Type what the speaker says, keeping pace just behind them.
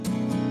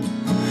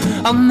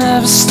I'll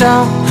never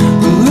stop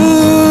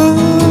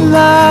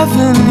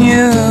loving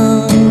you.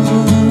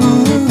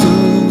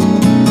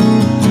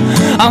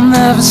 I'll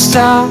never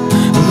stop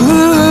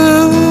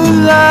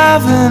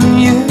loving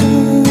you.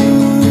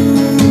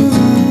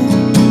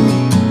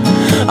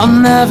 I'll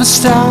never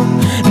stop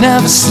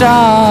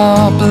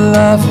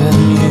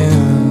loving you.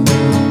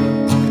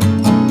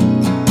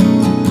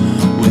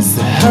 With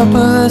the help of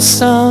the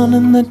sun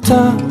and the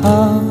dove,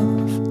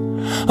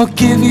 I'll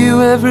give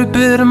you every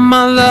bit of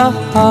my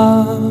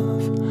love.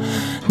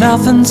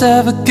 Nothing's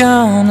ever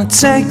gonna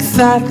take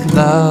that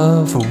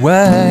love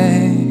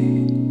away.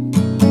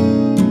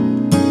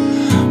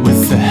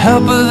 With the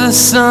help of the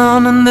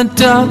sun and the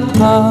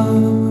dove,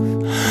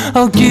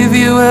 I'll give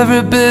you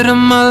every bit of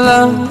my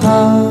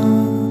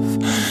love.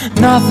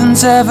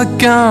 Nothing's ever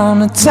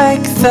gonna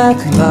take that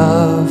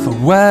love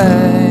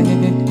away.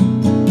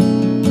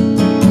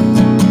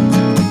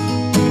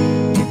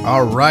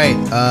 All right,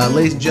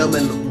 ladies and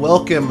gentlemen,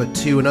 welcome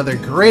to another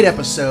great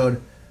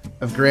episode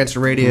of Grants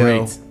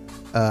Radio,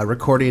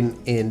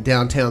 recording in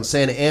downtown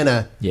Santa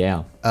Ana.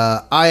 Yeah.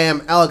 I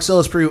am Alex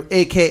Ellisbrew,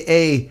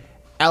 a.k.a.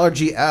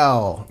 Allergy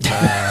Al.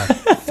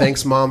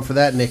 Thanks, Mom, for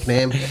that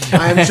nickname.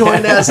 I am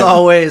joined, as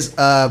always,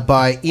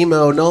 by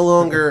Emo, no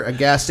longer a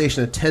gas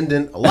station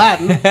attendant,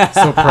 Aladdin.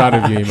 So proud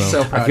of you, Emo.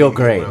 So proud I feel of you,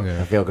 great.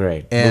 Emo. I feel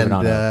great.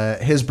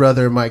 And his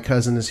brother, my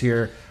cousin, is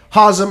here.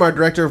 Hazem, our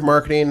director of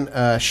marketing,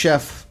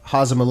 Chef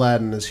Hazem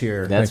Aladdin is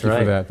here. That's Thank you right.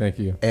 for that. Thank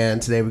you. And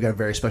today we've got a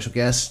very special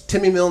guest,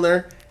 Timmy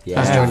Milner.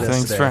 Yeah. has joined us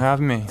Thanks today. for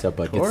having me. What's up,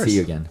 bud? Of Good to course. see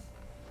you again.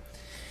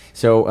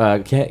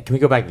 So, can we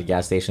go back to the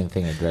gas station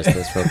thing and address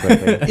this real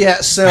quickly?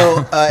 Yeah,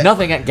 so...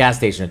 Nothing at gas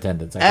station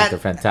attendants. I think they're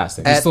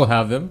fantastic. You still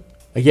have them?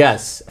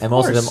 Yes, and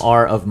most of course. them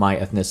are of my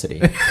ethnicity.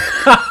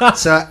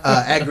 So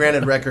at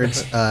Granted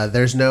Records,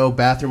 there's no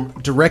bathroom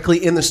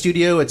directly in the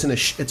studio. It's in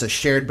it's a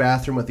shared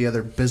bathroom with the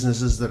other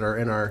businesses that are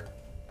in our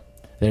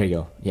There you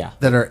go. Yeah.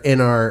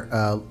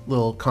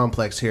 little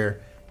complex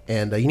here,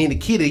 and you need a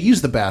key to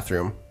use the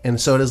bathroom, and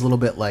so it is a little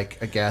bit like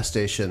a gas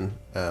station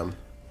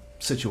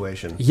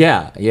situation.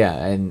 Yeah,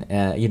 and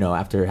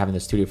after having the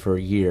studio for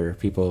a year,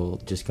 people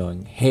just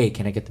going, "Hey,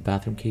 can I get the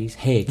bathroom keys?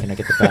 Hey, can I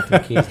get the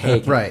bathroom keys? Hey,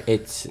 Right.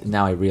 It's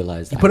now I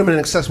realize. You put them in an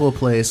accessible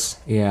place.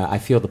 Yeah, I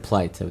feel the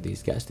plight of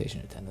these gas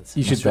station attendants.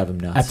 You Must should drive them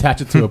nuts. attach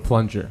it to a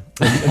plunger.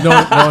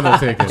 No one will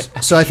take it.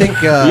 So I think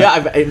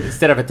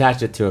Instead of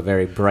attached it to a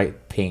very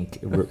bright pink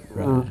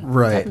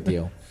Right. type of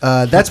deal.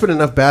 that's been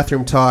enough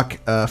bathroom talk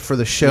for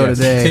the show Yes,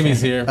 today.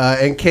 Timmy's here.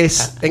 In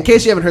case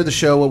you haven't heard the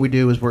show, what we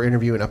do is we're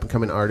interviewing up and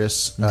coming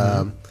artists,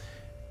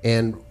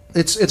 and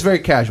it's very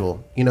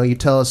casual. You can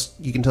tell us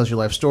your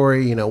life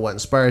story. What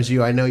inspires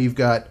you. I know you've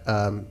got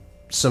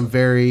some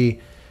very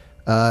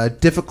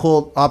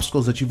difficult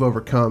obstacles that you've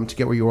overcome to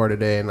get where you are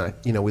today, and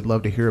we'd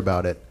love to hear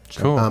about it.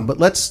 Cool. But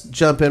let's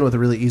jump in with a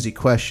really easy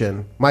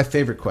question. My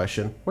favorite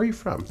question: where are you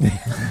from?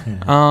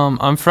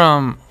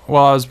 I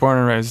was born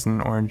and raised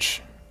in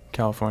Orange,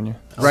 California.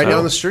 Right So,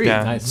 down the street.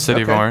 Yeah, Nice.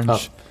 city Okay. of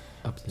Orange.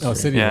 Up the Oh,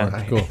 street. City Yeah.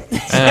 Orange. Cool.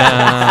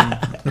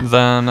 And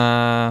then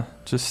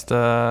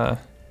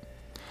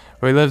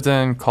we lived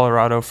in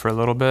Colorado for a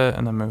little bit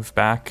and then moved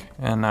back,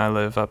 and I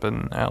live up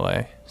in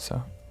LA.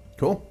 So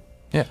Cool.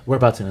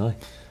 Whereabouts in LA?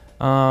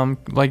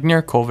 like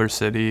near Culver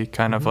City,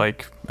 kind of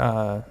like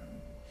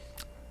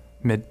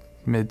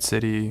mid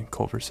city,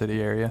 Culver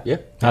City area. Yeah.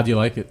 How do you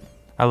like it?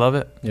 I love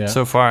it. Yeah.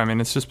 So far, I mean,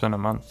 it's just been a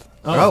month.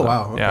 Oh,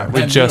 wow. Okay. Yeah,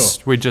 Brand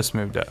we just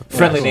moved up.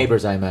 Friendly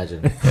neighbors, I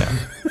imagine. Yeah.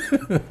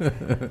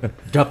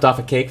 Dropped off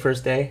a cake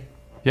first day.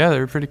 Yeah, they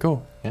were pretty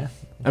cool. Yeah.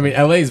 I mean,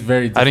 LA is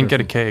very different. I didn't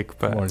get a from cake,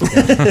 but Orange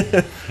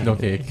County. No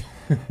cake.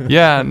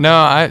 yeah,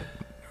 no,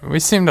 we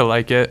seem to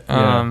like it.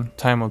 Yeah.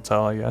 Time will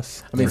tell, I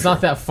guess. I mean, it's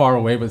not that far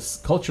away, but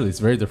culturally, it's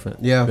very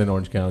different than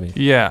Orange County.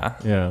 Yeah,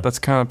 Yeah. that's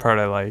kind of the part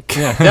I like.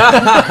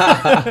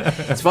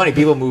 It's funny.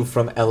 People move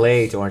from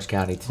LA to Orange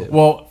County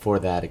for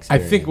that I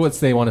experience. think once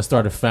they want to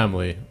start a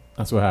family,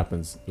 that's what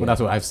happens. Well, that's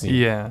what I've seen.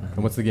 Yeah, And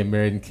once they get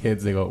married and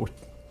kids, they go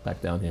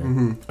back down here.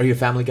 Mm-hmm. Are you a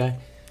family guy?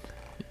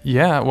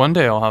 yeah. One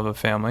day I'll have a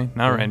family.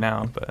 Not right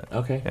now, but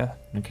Okay. yeah.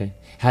 Okay.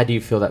 How do you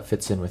feel that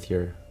fits in with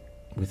your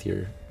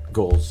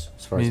goals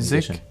as far as Music?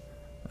 musician?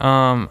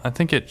 I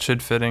think it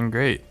should fit in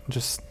great.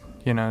 Just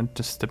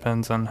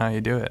depends on how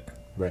you do it.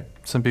 Right.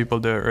 Some people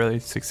do it really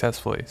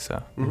successfully.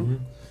 So Mm-hmm.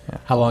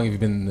 How long have you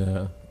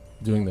been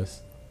doing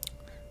this?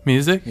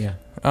 music. Yeah.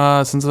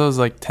 Since I was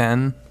like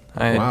 10,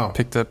 I Wow.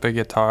 picked up a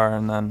guitar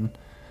and then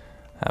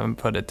haven't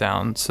put it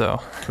down.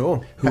 So.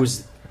 Cool.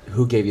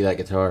 Who gave you that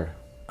guitar?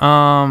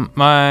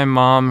 My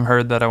mom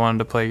heard that I wanted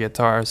to play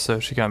guitar, so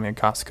she got me a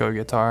Costco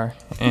guitar,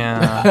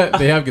 and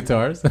They have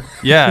guitars.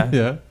 yeah,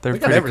 Yeah. they're They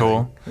got pretty everything.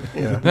 cool.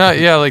 Yeah. No,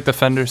 yeah, like the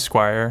Fender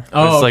Squire.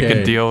 Oh, It's like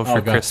okay. a deal for Oh,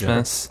 gotcha.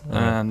 Christmas,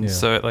 and yeah.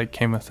 so it like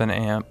came with an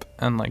amp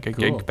and like a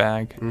Cool. gig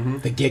bag. Mm-hmm.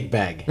 The gig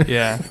bag,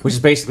 Yeah, which is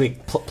basically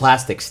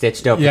plastic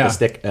stitched up Yeah. with a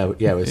stick. With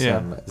Yeah.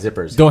 some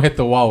zippers. Don't hit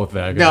the wall with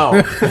that.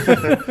 No.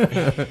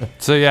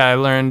 so yeah, I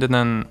learned, and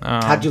then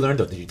How'd you learn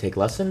though? Did you take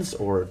lessons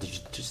or did you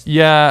just?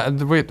 yeah,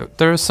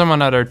 there was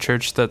someone at our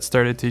church that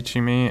started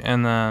teaching me,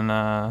 and then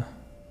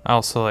I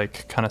also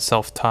like kind of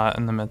self-taught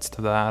in the midst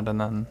of that, and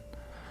then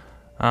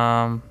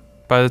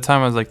by the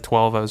time I was like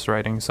 12, I was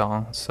writing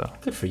songs. So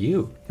Good for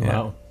you. yeah,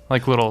 Wow.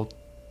 like little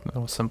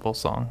simple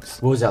songs.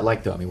 What was that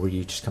like, though? I mean, were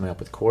you just coming up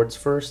with chords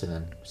first and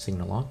then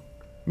singing along?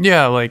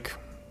 Yeah, like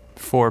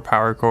 4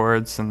 power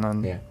chords and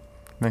then Yeah.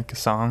 make a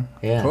song.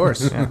 Yeah. Of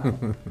course. Yeah.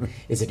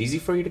 Is it easy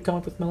for you to come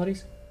up with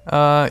melodies?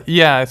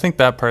 Yeah, I think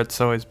that part's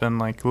always been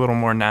like a little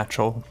more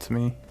natural to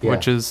me, Yeah.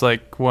 which is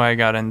like why I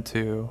got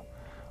into,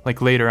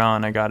 like later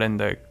on, I got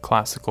into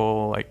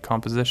classical like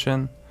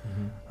composition,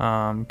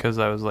 because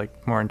I was like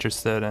more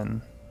interested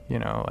in, you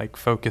know, like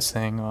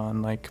focusing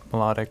on like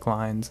melodic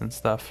lines and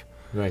stuff.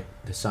 Right.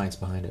 The science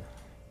behind it.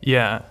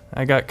 Yeah,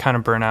 I got kind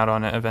of burnt out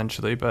on it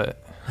eventually, but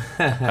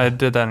I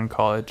did that in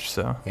college,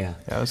 so Yeah.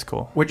 yeah, it was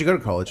cool. Where'd you go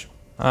to college?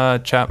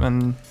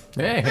 Chapman.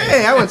 Hey.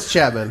 Hey, I went to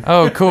Chapman.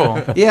 Oh,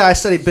 cool. Yeah, I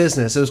studied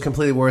business. It was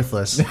completely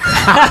worthless.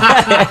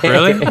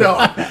 Really? No,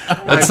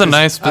 That's a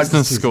nice I'm just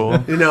business teasing. school.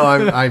 You know,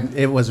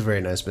 it was a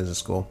very nice business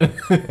school.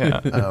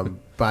 Yeah.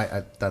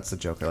 But that's the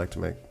joke I like to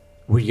make.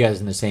 Were you guys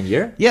in the same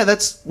year? Yeah,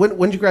 that's when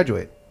did you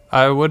graduate?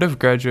 I would have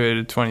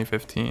graduated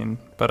 2015,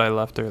 but I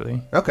left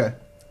early. Okay,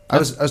 I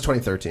was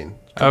 2013.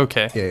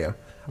 Okay. Yeah.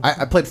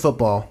 I played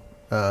football.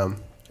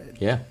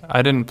 Yeah.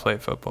 I didn't play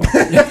football.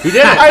 You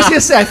did. I was gonna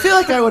say I feel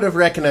like I would have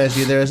recognized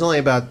you. There's only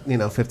about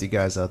 50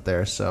 guys out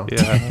there, so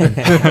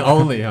Yeah.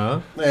 Only,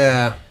 huh?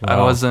 yeah. I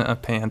wasn't a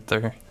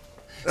Panther.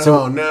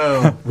 So- Oh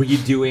no. Were you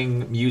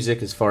doing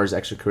music as far as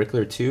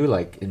extracurricular too,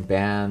 like in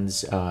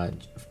bands,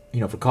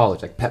 for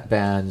college, like pep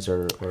bands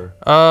or?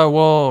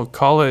 Well,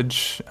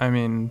 college,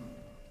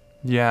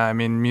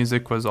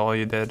 music was all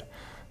you did.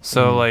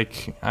 So,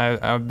 like,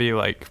 I would be,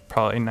 like,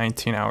 probably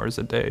 19 hours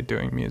a day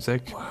doing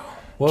music.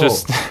 Whoa.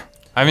 Just,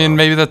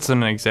 maybe that's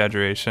an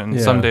exaggeration. Yeah.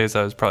 Some days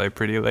I was probably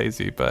pretty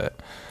lazy, but...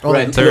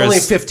 Only, Right. There only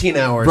is- 15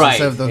 hours Right,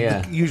 instead of the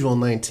yeah. usual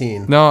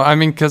 19. No,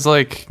 because,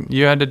 like,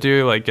 you had to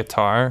do, like,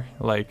 guitar.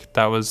 Like,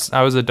 I was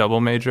a double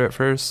major at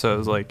first, so it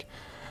was, like...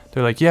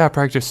 They're like, yeah,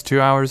 practice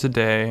 2 hours a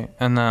day,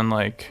 and then,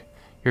 like...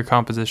 Your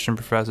composition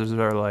professors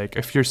are like,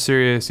 if you're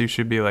serious, you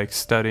should be like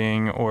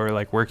studying or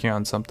like working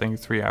on something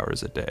 3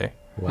 hours a day.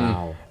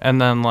 Wow. And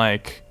then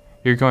like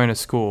you're going to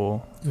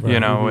school,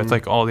 Right. with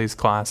like all these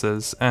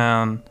classes,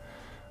 and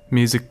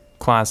music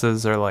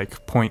classes are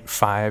like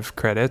 0.5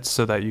 credits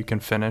so that you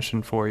can finish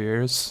in 4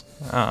 years.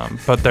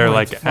 But they're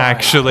like 0.5.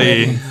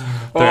 actually,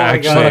 Oh my God.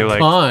 actually What a like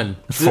con.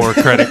 4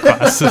 credit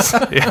classes.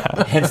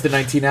 Yeah. Hence the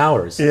 19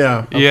 hours.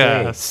 Yeah.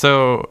 Yeah. Okay.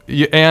 So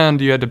you had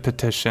to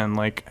petition.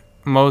 Like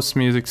most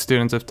music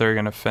students, if they're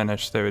gonna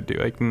finish, they would do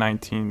like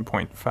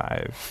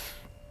 19.5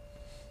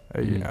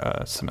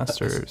 a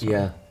semester. Or something.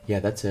 Yeah.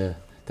 That's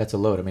a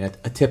load. I mean,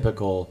 a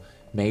typical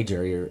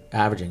major, you're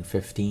averaging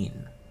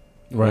 15.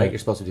 Right. You're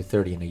supposed to do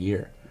 30 in a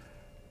year.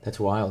 That's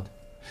wild.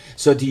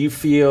 So do you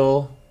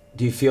feel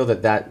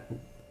that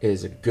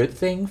is a good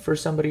thing for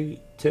somebody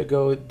to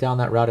go down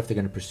that route if they're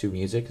going to pursue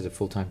music as a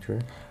full-time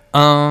career?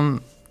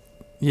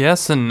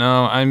 Yes and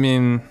no. I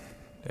mean,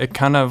 it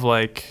kind of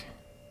like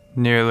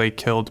nearly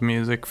killed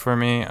music for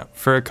me.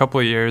 For a couple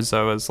of years,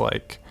 I was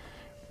like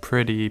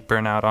pretty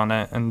burnt out on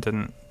it and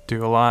didn't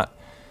do a lot.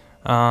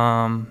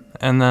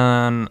 And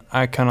then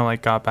I kind of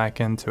like got back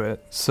into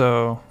it.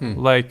 So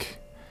like,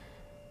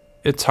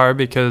 it's hard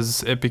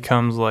because it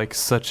becomes like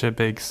such a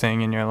big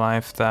thing in your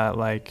life that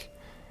like,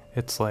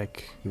 it's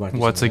like You wanna do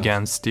what's something else.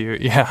 against you.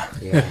 Yeah.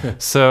 Yeah.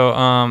 So,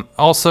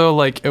 also,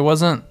 like, it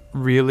wasn't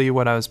really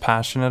what I was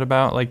passionate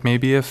about. Like,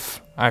 maybe if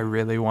I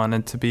really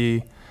wanted to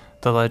be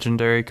the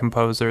legendary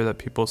composer that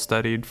people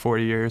studied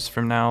 40 years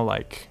from now,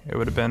 like, it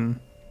would have been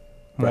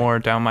more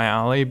down my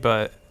alley,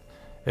 but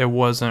it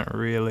wasn't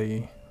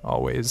really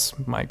always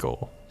my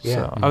goal. Yeah.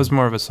 So, I was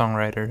more of a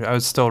songwriter. I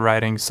was still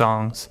writing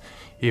songs,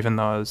 even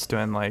though I was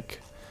doing,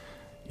 like,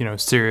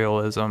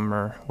 serialism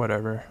or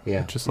whatever.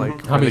 Yeah. Just,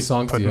 like, How many really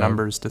songs put do you have?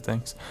 numbers to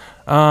things.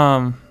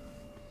 How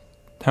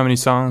many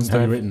songs do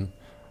Have I you written?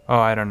 Oh,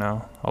 I don't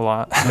know. A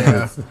lot.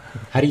 Yeah.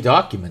 How do you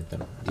document them?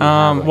 Do you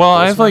have, like, Well,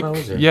 I voice have like,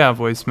 memos or-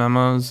 voice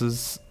memos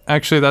is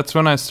actually, that's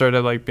when I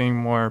started like being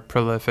more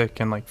prolific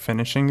and like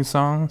finishing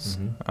songs.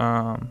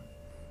 Mhm.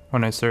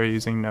 When I started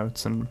using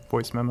notes and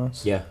voice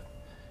memos. Yeah,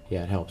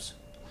 it helps.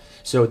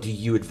 So, do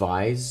you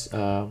advise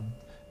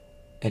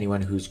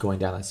anyone who's going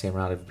down that same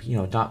route of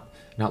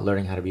not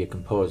learning how to be a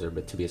composer,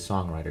 but to be a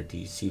songwriter? Do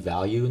you see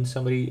value in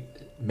somebody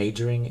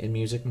majoring in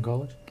music in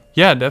college?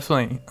 Yeah,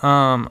 definitely.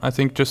 I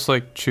think just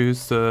like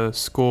choose the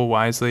school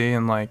wisely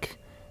and like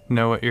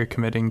know what you're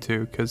committing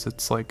to, because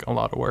it's like a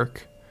lot of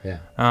work. Yeah.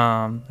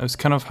 It was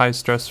kind of high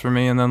stress for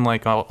me, and then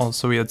like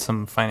also we had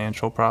some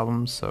financial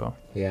problems, so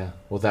Yeah.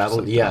 Well, Just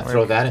like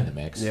throw work. that in the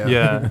mix. Yeah.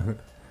 yeah.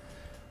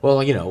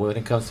 Well, you know, when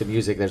it comes to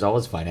music, there's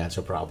always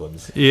financial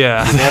problems.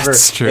 Yeah, You never.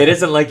 that's true. It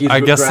isn't like you.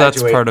 I guess that's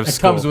graduate- part of It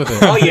school. comes with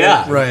it. Oh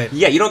yeah, Right.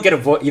 Yeah, you don't get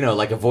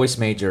like a voice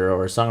major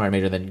or a songwriting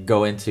major, then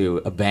go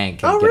into a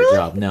bank and Oh, get really? a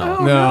job. No,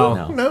 Oh,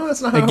 No. No,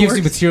 that's not how It gives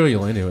you works.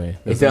 material anyway.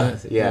 It doesn't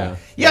does. Yeah.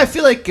 Yeah, I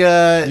feel like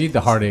You need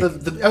the heartache. I was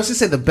gonna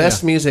say the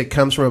best Yeah. music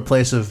comes from a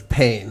place of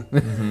pain.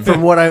 Mm-hmm.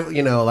 From what I,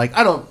 like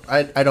I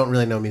don't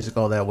really know music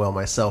all that well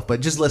myself,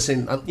 but just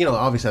listening,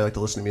 obviously I like to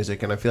listen to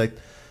music, and I feel like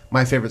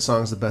my favorite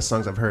songs, the best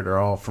songs I've heard, are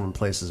all from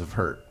places of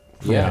hurt.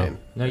 From Yeah. pain.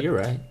 No, you're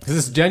right. Because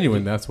it's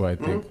genuine. That's why I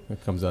think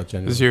it comes out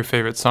genuine. Is your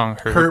favorite song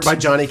 "Hurt"? Hurt by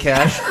Johnny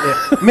Cash.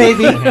 Yeah,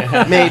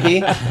 maybe.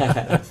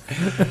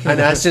 And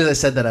as soon as I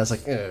said that, I was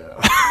like,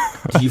 ugh.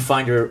 Do you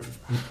find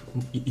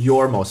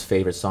your most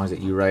favorite songs that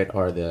you write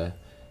are the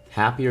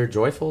happier,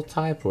 joyful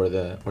type, or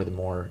the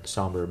more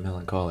somber,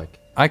 melancholic?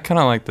 I kind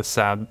of like the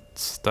sad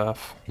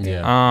stuff.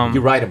 Yeah.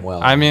 You write them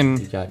well. I mean,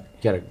 you got a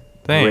great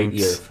thanks.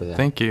 ear for that.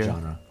 Thank you.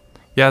 genre.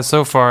 Yeah,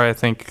 so far I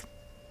think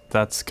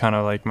that's kind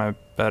of like my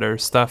better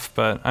stuff.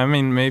 But I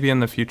mean, maybe in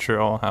the future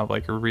I'll have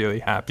like a really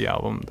happy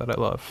album that I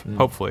love.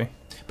 Hopefully.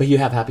 But you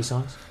have happy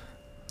songs.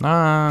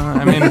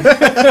 I mean,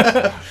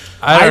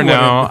 I don't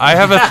know. I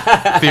have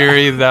a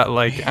theory that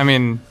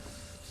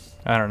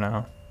I don't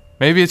know.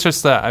 Maybe it's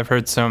just that I've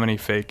heard so many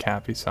fake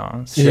happy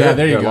songs. Sure, Yeah, there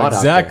there you are a go. lot out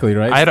Exactly,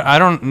 right? I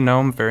don't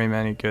know very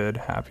many good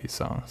happy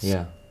songs.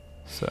 Yeah.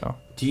 So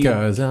Do you?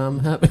 Because I'm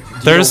happy.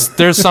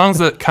 there's songs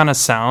that kind of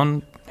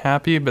sound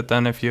happy, but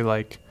then if you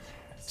like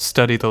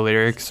study the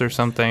lyrics or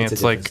something, It's a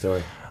it's different like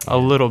story. a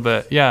little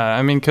bit. Yeah,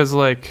 I mean, because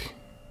like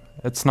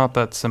it's not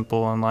that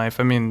simple in life.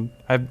 I mean,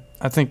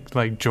 I think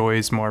like joy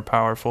is more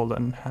powerful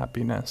than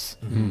happiness,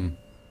 Mm.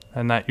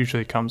 and that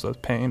usually comes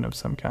with pain of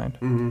some kind.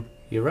 Mm-hmm.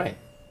 You're right.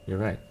 You're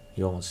right.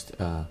 You almost,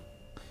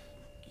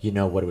 you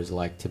know what it was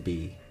like to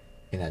be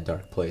in that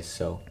dark place.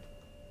 So,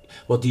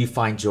 well, do you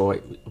find joy?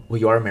 Well,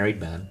 you are a married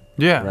man,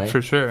 Yeah, Right.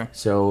 for sure.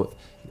 so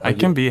I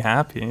can be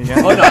happy.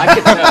 Yeah. Oh no, I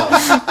can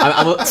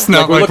tell. It's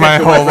not we're like looking my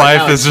at your wife whole right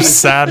life now, is and just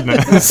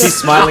sadness. She's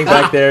smiling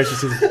back there.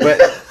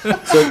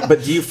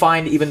 But do you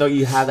find, even though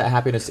you have that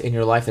happiness in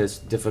your life, that it's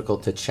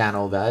difficult to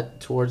channel that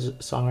towards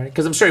songwriting?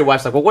 Because I'm sure your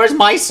wife's like, well, where's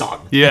my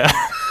song? Yeah.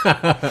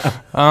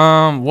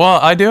 Well,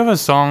 I do have a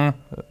song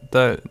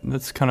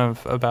that's kind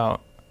of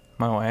about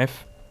my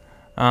wife,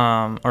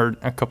 or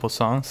a couple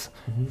songs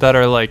that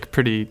are like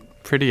pretty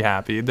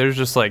happy. There's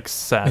just like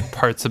sad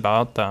parts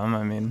about them.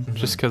 I mean,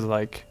 just because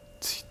like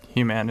it's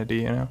humanity,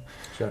 you know.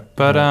 Sure.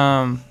 But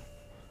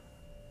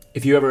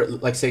If you ever,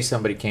 like, say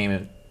somebody came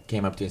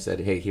up to you and said,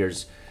 hey,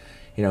 here's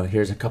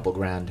a couple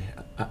grand.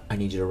 I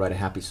need you to write a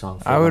happy song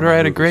for I one would of my write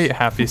a movies." great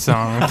happy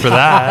song for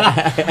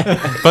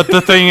that. But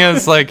the thing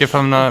is, like, if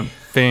I'm not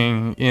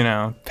being,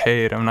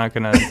 paid, I'm not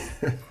gonna.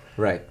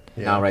 Right.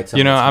 Yeah. Now write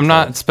something. I'm that's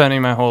not exciting.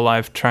 spending my whole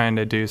life trying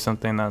to do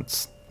something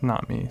that's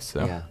not me.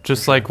 So Yeah,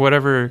 just for like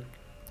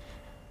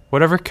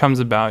whatever comes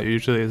about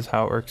usually is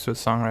how it works with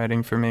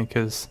songwriting for me.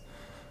 Because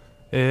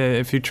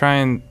if you try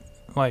and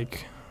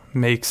like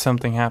make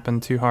something happen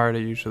too hard,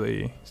 it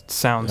usually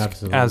sounds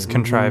Absolutely. as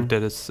contrived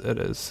as it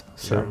is.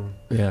 So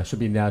Yeah, it should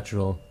be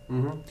natural,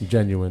 Mm-hmm.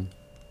 genuine.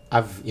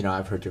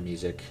 I've heard your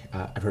music.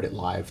 I've heard it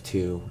live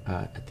too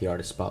at the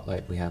Artist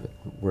Spotlight we have at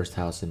Worst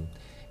House, and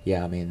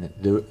yeah, I mean,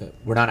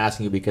 we're not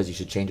asking you because you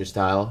should change your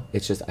style.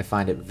 It's just I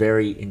find it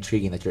very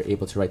intriguing that you're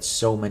able to write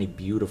so many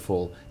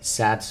beautiful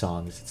sad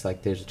songs. It's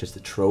like there's just a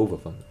trove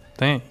of them.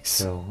 thanks.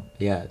 So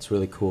yeah, it's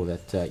really cool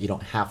that you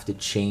don't have to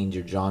change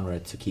your genre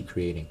to keep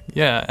creating.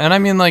 Yeah, and I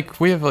mean, like,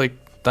 we have, like,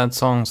 that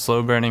song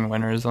Slow Burning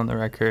Winners on the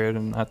record,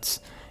 and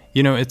that's,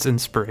 it's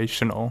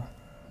inspirational.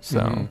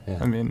 So, Yeah.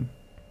 I mean,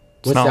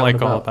 it's What's not, that one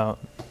like, all about?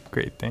 about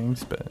great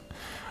things, but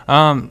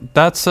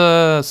that's,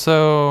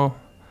 so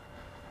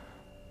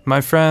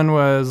my friend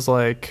was,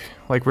 like,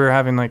 we were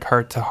having, like,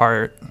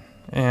 heart-to-heart,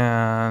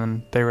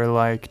 and they were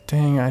like,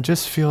 dang, I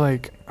just feel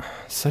like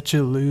such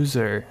a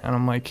loser. And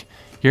I'm like,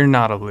 you're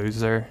not a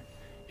loser.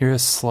 You're a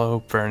slow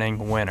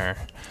burning winner.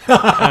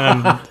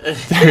 And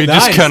we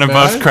just Nice, kind of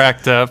both man.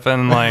 cracked up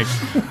and like,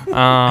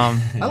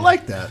 I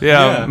like that.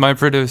 yeah, Yeah. my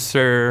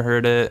producer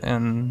heard it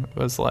and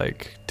was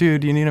like,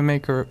 dude, you need to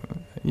make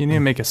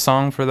a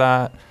song for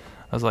that.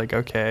 I was like,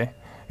 okay.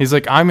 He's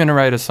like, I'm going to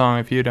write a song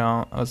if you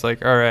don't. I was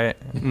like, all right.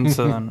 And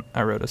so then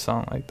I wrote a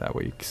song like that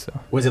week. So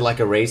Was it like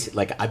a race?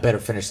 Like, I better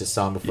finish this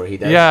song before he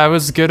does? yeah, it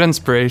was good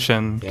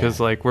inspiration because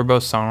Yeah. like we're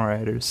both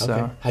songwriters. So.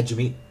 Okay. How'd you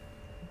meet?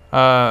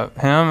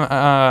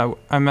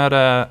 I met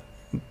at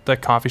the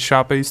coffee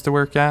shop I used to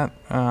work at,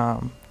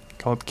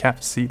 called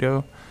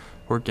Cafecito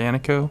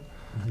Organico.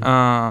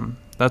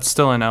 That's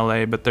still in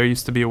LA, but there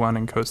used to be one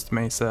in Costa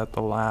Mesa at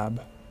the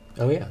Lab.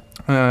 Oh, yeah.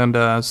 And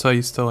so I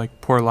used to like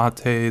pour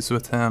lattes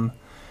with him.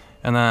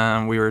 And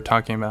then we were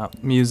talking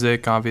about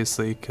music,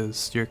 obviously,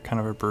 because you're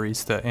kind of a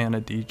barista and a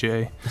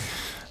DJ.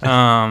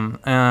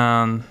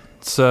 And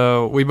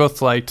so we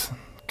both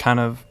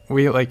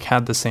we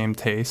had the same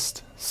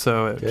taste.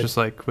 So it Good. just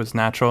like was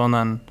natural. And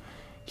then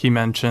he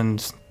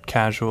mentioned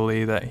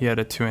casually that he had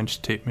a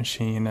 2-inch tape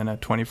machine and a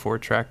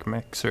 24-track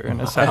mixer in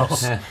his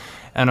house.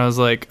 And I was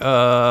like,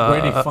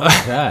 Where did he find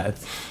that?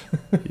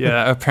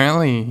 yeah,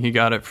 apparently he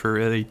got it for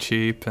really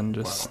cheap and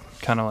just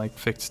kind of like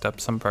fixed up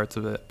some parts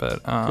of it.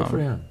 But Good for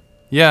him.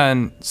 yeah,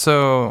 and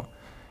so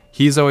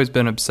he's always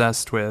been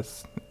obsessed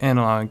with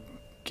analog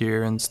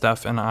gear and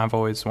stuff, and I've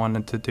always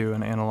wanted to do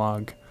an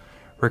analog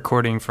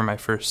recording for my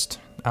first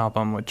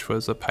album, which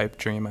was a pipe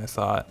dream, I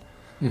thought,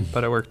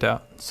 but it worked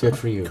out. So, Good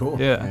for you. Cool.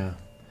 yeah.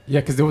 Yeah,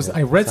 because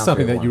I read Sounds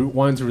something very that you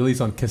wanted to release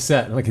on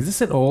cassette. I'm like, is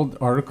this an old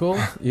article?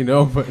 You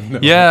know, but no.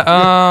 Yeah,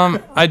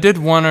 I did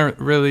want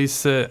to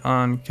release it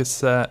on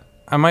cassette.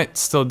 I might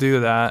still do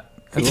that.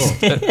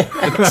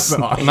 It's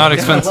not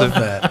expensive.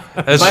 That.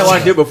 You might want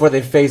to do it before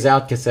they phase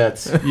out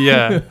cassettes.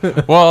 Yeah.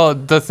 Well,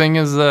 the thing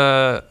is,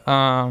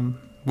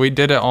 we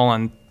did it all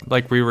on,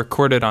 like, we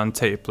recorded on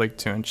tape, like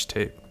 2-inch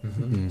tape.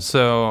 Mm-hmm.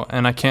 So,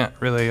 and I can't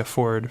really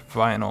afford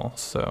vinyl,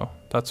 so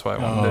that's why I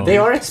wanted to do They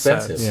are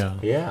cassettes. expensive. Yeah.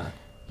 Yeah.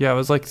 Yeah, it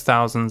was like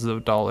thousands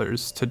of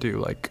dollars to do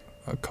like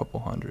a couple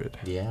hundred.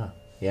 Yeah.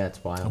 Yeah, it's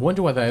I wild.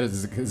 wonder why that is.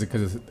 Is it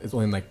because it's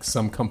only like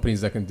some companies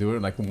that can do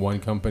it, like one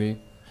company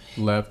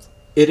left?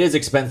 It is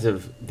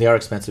expensive. They are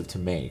expensive to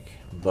make,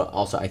 but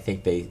also I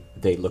think they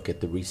look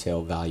at the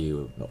resale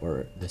value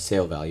or the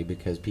sale value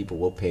because people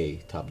will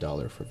pay top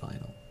dollar for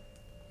vinyl.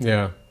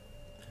 Yeah.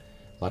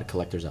 A lot of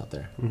collectors out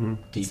there. Mm-hmm.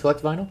 Do you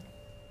collect vinyl?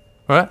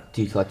 What?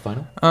 Do you collect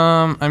vinyl?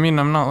 I mean,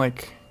 I'm not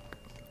like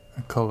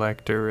a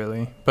collector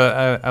really,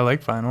 but I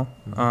like vinyl.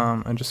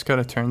 I just got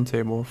a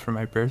turntable for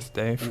my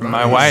birthday from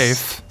my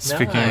wife.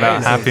 Speaking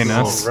about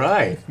happiness, All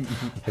right.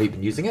 Have you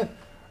been using it?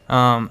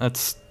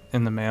 it's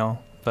in the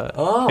mail, but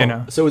Oh, you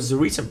know, so it was a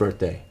recent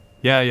birthday.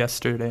 yeah,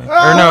 yesterday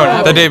or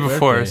no, the day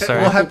before. birthday.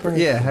 Sorry. Well, happy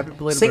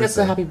belated Sing birthday. us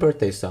a happy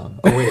birthday song.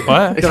 Oh wait,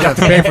 What? You don't have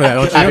to pay for that,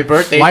 don't you? Happy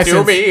birthday to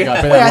License. me. You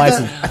gotta pay Wait, that I,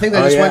 license. I think they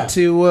Oh, just yeah. went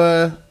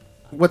to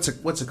what's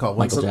it called?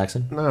 When Michael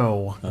Jackson.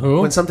 No.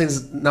 Who? When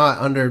something's not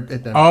under.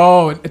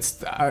 Oh,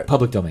 it's.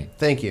 Public domain.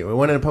 Thank you. It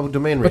went into public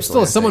domain. But recently,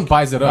 still, I if someone think.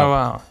 buys it Oh up.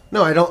 wow.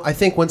 No, I don't. I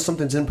think when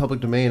something's in public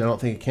domain, I don't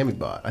think it can be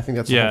bought. I think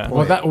that's Yeah. the whole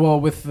Well,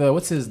 point. with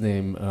what's his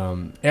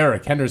name?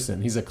 Eric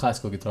Henderson. He's a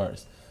classical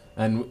guitarist,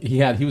 and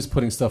he was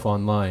putting stuff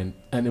online,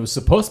 and it was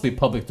supposed to be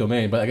public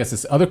domain, but I guess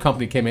this other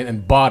company came in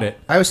and bought it.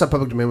 I always thought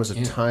public domain was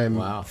a time.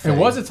 Wow. thing. It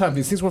was a time.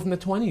 These things were from the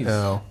 20s.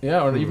 Oh.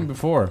 Yeah, or even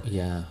before.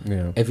 Yeah.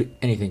 Yeah.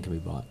 Anything can be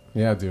bought.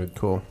 Yeah, dude.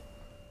 Cool.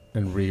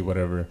 And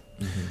whatever.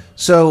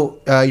 So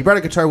you brought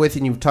a guitar with you,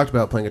 and you've talked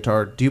about playing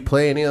guitar. Do you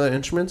play any other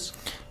instruments?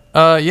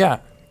 Yeah,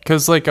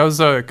 because like I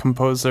was a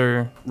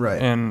composer Right.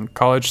 in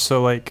college,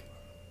 so like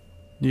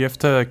you have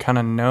to kind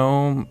of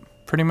know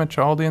pretty much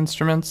all the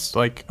instruments,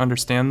 like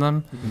understand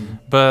them.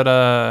 But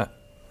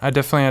I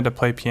definitely had to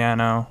play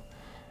piano,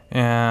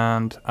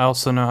 and I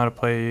also know how to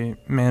play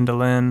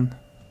mandolin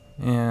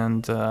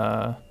and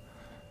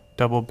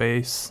double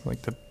bass,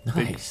 like the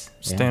big Nice.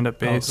 stand-up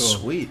bass.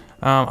 Sweet.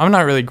 I'm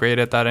not really great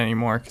at that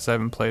anymore because I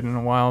haven't played in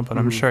a while, but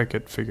I'm sure I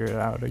could figure it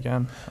out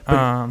again.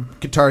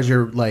 Guitar's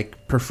your like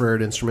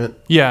preferred instrument.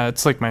 Yeah,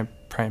 it's like my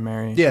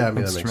primary Yeah, I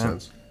mean instrument. that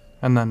makes sense.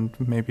 And then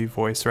maybe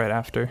voice right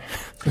after.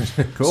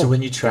 Cool. So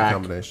when you Good track,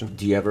 combination.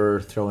 do you ever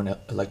throw an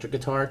electric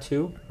guitar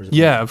too? Or is it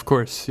Yeah, of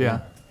course. Yeah.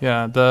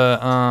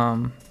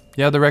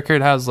 The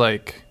record has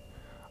like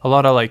a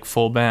lot of like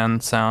full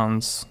band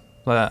sounds.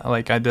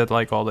 Like I did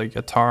like all the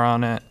guitar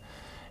on it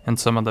and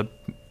some of the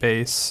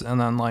bass, and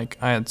then like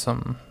I had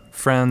some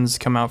friends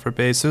come out for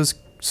bass. It was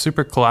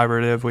super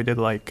collaborative. We did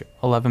like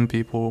 11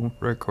 people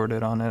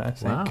recorded on it, I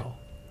think. Wow.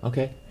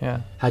 Okay.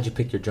 Yeah. How'd you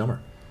pick your drummer?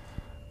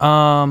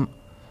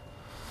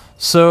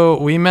 So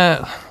we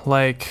met,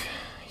 like,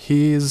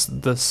 he's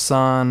the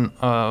son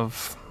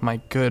of my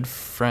good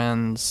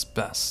friend's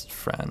best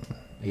friend.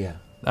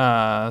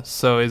 Yeah.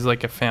 So he's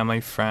like a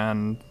family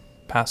friend,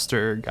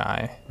 pastor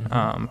guy,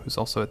 who's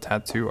also a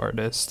tattoo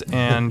artist.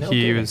 And No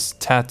he kidding. was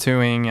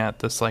tattooing at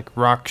this like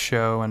rock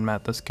show and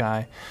met this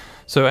guy.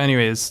 So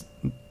anyways,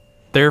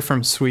 they're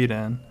from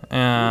Sweden,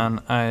 and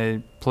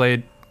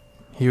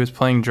he was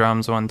playing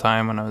drums one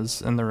time when I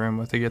was in the room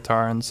with the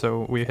guitar, and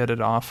so we hit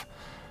it off,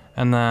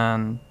 and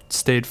then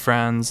stayed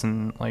friends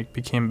and like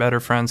became better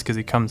friends because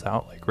he comes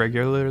out like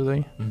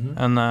regularly.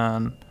 And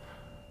then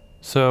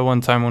so one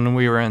time when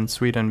we were in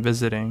Sweden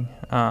visiting,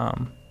 I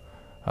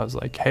was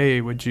like, hey,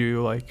 would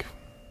you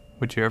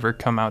ever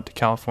come out to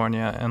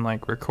California and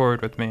like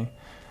record with me?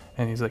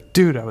 And he's like,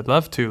 dude, I would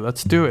love to.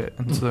 Let's do it.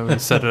 And so we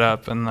set it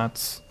up, and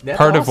that's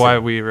part of why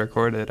we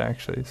recorded,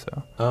 actually.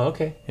 So Oh,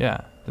 okay.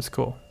 yeah, it's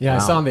cool. Yeah, I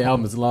Wow. saw on the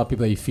album there's a lot of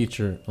people that you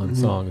feature on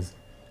songs.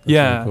 That's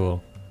Yeah. really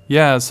cool.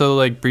 Yeah, so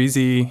like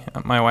Breezy,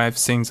 my wife,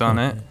 sings on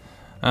it.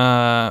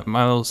 My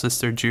little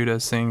sister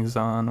Judah sings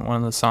on one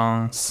of the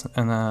songs,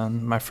 and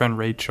then my friend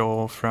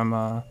Rachel from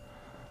a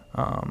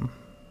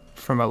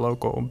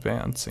local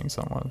band sings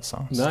on one of the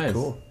songs. Nice.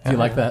 Cool. Do you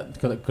like that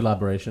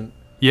collaboration?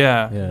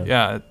 Yeah,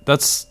 Yeah.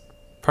 That's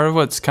part of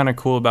what's kind of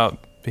cool about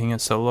being a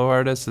solo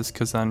artist, is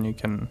because then you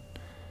can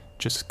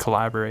just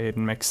collaborate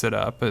and mix it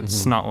up.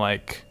 It's not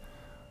like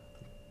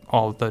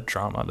all the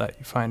drama that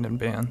you find in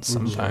bands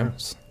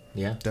sometimes.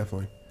 Yeah.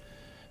 Definitely.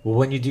 Well,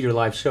 when you do your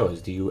live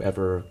shows, do you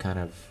ever kind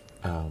of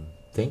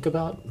think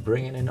about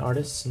bringing in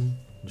artists and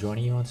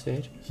joining you on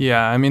stage?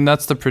 Yeah, I mean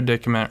that's the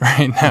predicament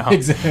right now.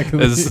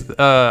 Exactly. Is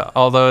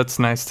although it's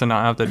nice to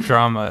not have the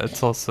drama,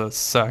 it also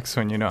sucks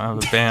when you don't have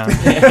a band.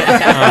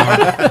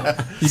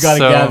 You got to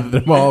gather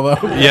them all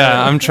though.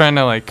 Yeah, I'm trying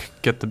to like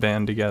get the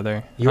band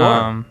together. You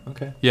are?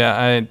 Okay.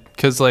 Yeah,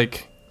 because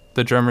like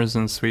the drummer's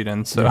in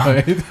Sweden, so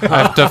Right.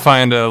 I have to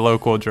find a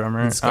local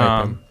drummer.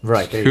 Skype him.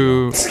 Right. There you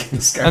Who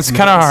it's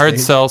kind of a hard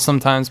sell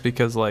sometimes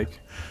because like,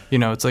 you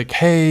know, it's like,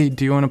 hey,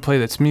 do you want to play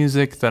this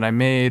music that I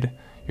made?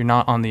 You're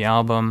not on the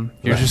album.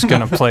 You're just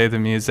gonna play the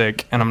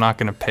music, and I'm not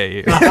gonna pay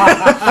you.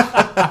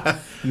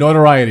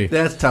 Notoriety.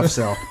 That's a tough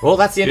sell. Well,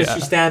 that's the industry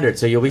Yeah. standard,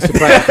 so you'll be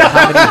surprised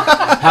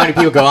at how many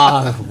people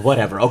go,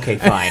 whatever, okay,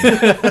 fine.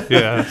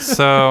 Yeah.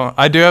 So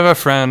I do have a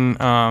friend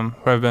who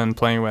I've been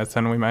playing with,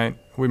 and we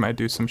might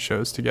do some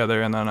shows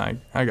together. And then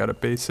I got a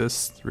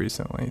bassist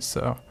recently,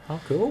 so Oh,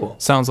 cool.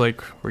 sounds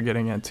like we're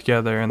getting it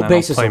together, and Well, then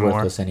I'll bassists play are more.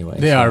 worthless anyway.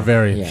 They are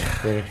very.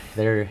 Yeah,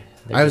 they're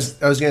I was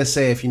gonna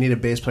say, if you need a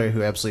bass player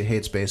who absolutely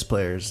hates bass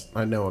players,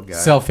 I know a guy.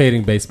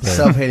 Self-hating bass player.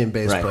 Self-hating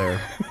bass Right.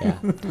 player. yeah,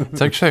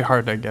 It's actually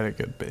hard to get a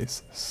good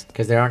bassist.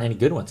 because there aren't any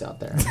good ones out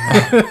there.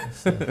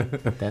 So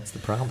that's the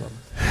problem.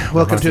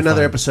 Welcome hard to to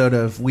another find. episode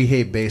of We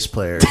Hate Bass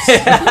Players.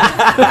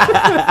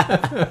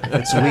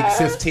 It's week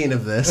 15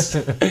 of this.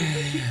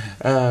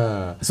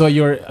 So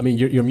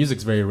your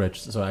music's very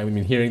rich. So I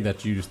mean, hearing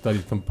that you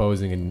studied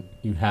composing and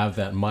you have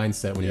that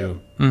mindset when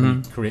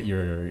you create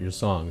your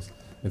songs,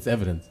 it's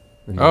evident.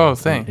 In Oh, your,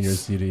 thanks. In your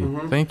CD.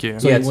 Thank you.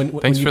 So Yeah, when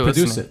thanks you for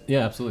produce listening. it,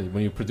 yeah, absolutely.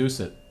 When you produce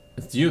it,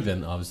 it's you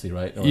then, obviously,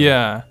 right? Or-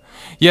 Yeah,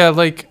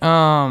 like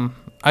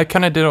I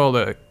kind of did all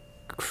the,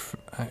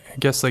 I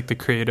guess like the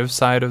creative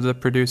side of the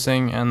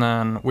producing, and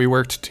then we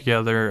worked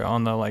together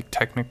on the like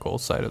technical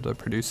side of the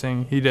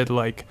producing. He did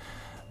like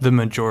the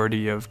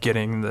majority of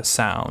getting the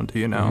sound,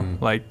 you know,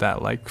 like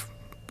that like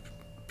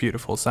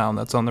beautiful sound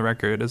that's on the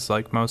record is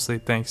like mostly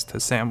thanks to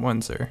Sam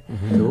Windsor.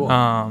 Cool.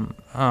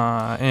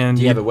 And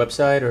Do you have a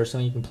website or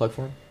something you can plug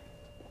for him?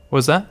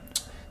 was that?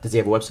 Does he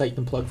have a website you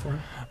can plug for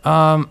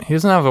him? He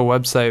doesn't have a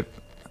website.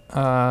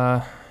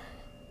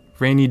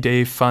 Rainy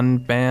Day Fun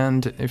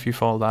Band. If you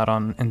follow that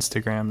on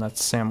Instagram,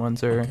 that's Sam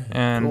Windsor.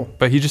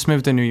 But he just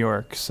moved to New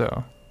York,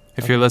 so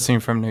if you're listening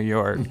from New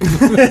York,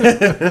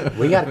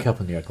 We got a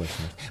couple New York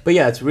listeners, but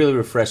yeah, it's really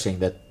refreshing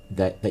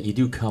that you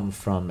do come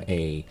from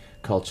a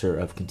culture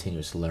of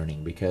continuous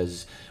learning,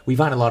 because we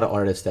find a lot of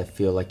artists that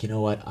feel like, you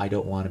know what, I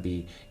don't want to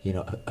be, you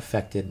know,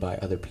 affected by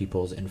other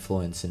people's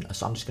influence, and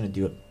so I'm just going to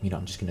do it, you know,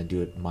 I'm just going to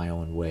do it my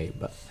own way.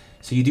 But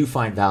so you do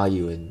find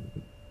value in,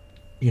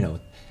 you know.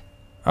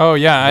 oh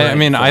yeah, I learning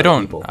mean from I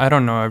other people.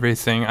 don't know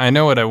everything. I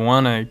know what I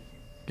want to.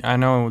 I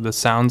know the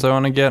sounds I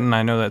want to get, and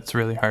I know that's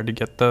really hard to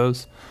get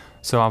those.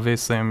 So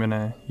obviously I'm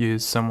gonna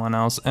use someone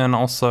else, and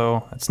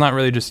also it's not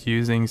really just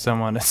using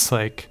someone. It's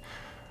like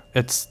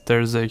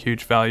there's a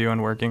huge value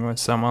in working with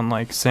someone.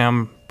 Like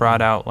Sam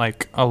brought out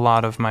like a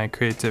lot of my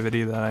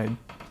creativity that I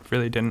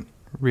really didn't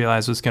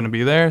realize was gonna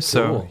be there.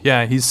 So Cool.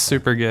 yeah, he's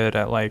super good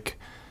at like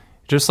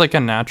just like a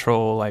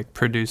natural like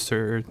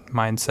producer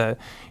mindset.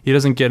 He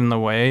doesn't get in the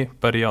way,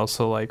 but he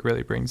also like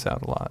really brings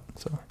out a lot.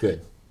 So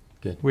Good.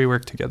 we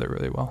work together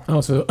really well. Oh,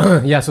 so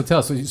yeah. So tell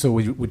us. So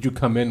would you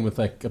come in with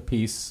like a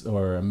piece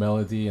or a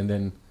melody and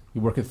then you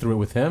work it through it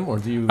with him, or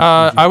do you?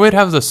 I would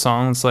have the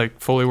songs like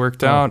fully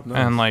worked Oh, out, nice.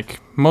 and like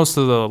most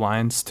of the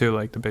lines too,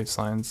 like the bass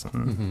lines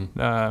and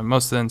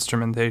most of the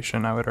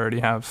instrumentation. I would already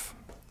have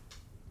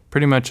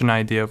pretty much an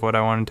idea of what I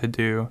wanted to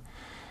do,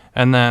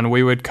 and then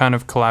we would kind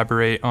of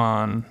collaborate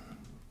on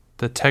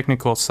the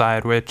technical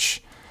side,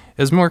 which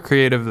is more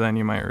creative than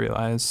you might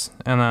realize.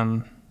 And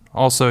then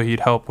also he'd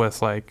help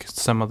with like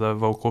some of the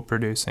vocal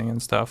producing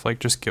and stuff, like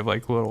just give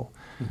like little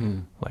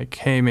like,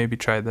 hey, maybe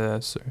try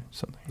this or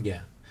something.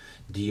 Yeah.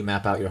 Do you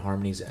map out your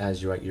harmonies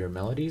as you write your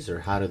melodies, or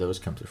how do those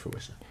come to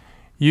fruition?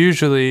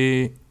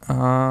 Usually,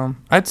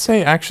 I'd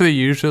say actually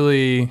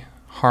usually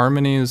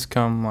harmonies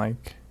come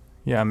like,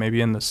 yeah,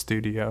 maybe in the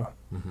studio.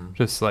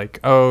 Just like,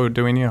 oh,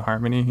 do we need a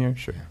harmony here?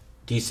 Sure.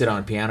 Do you sit on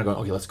a piano going,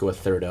 okay, let's go a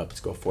third up, let's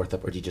go a fourth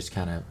up, or do you just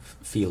kind of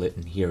feel it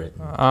and hear it?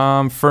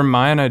 For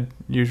mine, I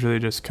usually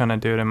just kind of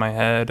do it in my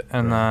head,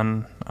 and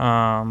then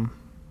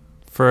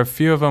for a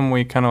few of them,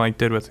 we kind of like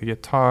did with the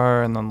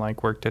guitar, and then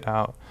like worked it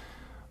out.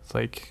 It's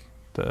like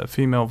the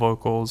female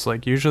vocals,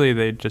 like usually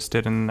they just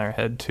did it in their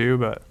head too,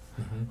 but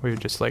we would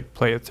just like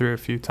play it through a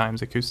few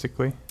times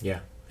acoustically. Yeah.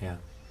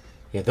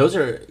 Those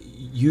are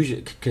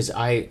usually because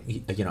I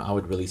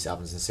would release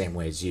albums the same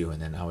way as you,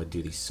 and then I would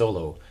do these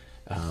solo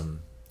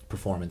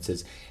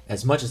performances.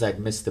 As much as I'd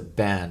missed the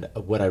band,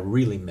 what I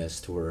really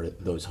missed were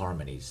those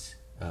harmonies.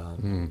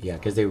 Yeah,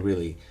 because they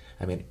really,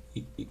 I mean,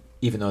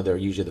 even though they're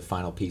usually the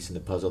final piece in the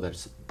puzzle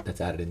that's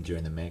added in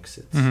during the mix,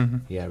 it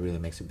really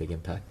makes a big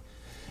impact.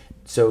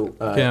 So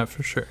Yeah,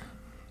 for sure.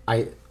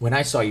 When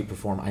I saw you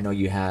perform, I know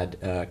you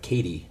had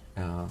Katie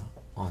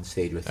on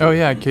stage with you. Oh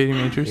yeah, Katie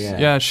Majors. Yeah.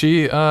 Yeah,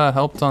 she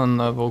helped on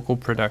the vocal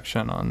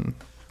production on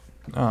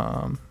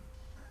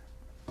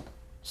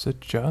is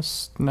it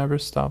Just Never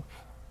Stop?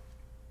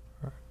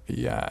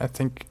 Yeah, I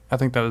think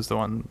that was the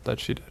one that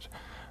she did.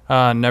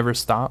 Never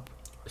Stop.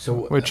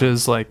 which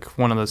is like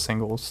one of the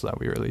singles that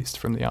we released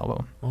from the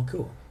album. Oh,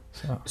 cool.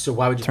 So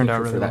why would you pick her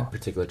really for that well.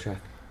 particular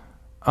track?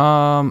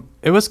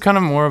 It was kind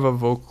of more of a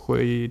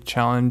vocally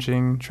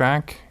challenging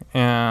track,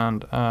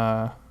 and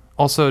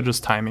also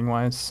just timing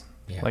wise.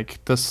 Yeah.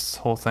 Like this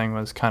whole thing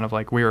was kind of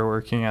like we were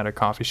working at a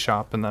coffee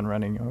shop and then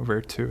running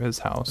over to his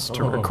house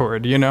to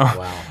record, you know?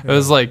 Wow. It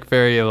was like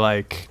very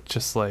like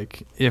just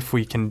like if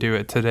we can do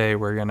it today,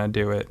 we're gonna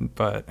do it,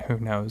 but who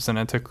knows? And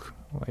it took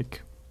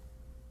like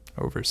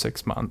over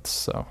 6 months.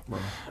 So,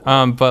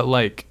 but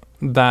like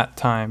that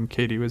time,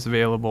 Katie was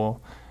available,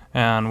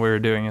 and we were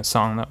doing a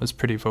song that was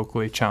pretty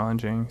vocally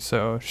challenging.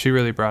 So she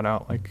really brought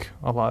out like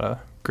a lot of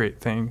great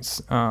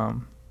things.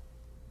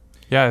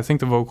 Yeah, I think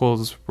the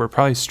vocals were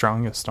probably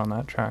strongest on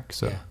that track.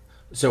 So,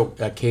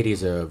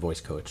 Katie's a voice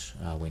coach.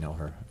 We know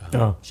her.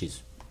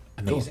 She's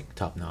amazing,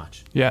 top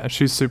notch. Yeah,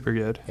 she's super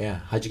good.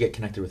 Yeah, how'd you get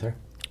connected with her?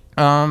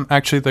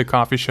 Actually, the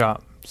coffee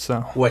shop.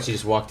 So what? She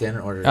just walked in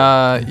and ordered.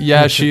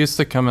 Yeah, she used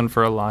to come in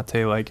for a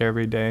latte like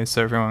every day,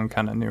 so everyone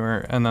kind of knew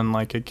her. And then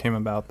like it came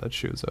about that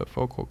she was a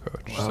vocal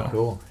coach. Oh, so.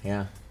 Cool.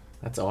 Yeah,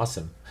 that's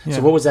awesome. Yeah.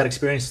 So what was that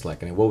experience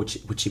like? I mean, what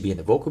would she be in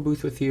the vocal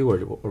booth with you, or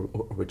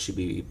would she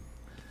be?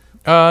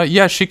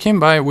 Yeah, she came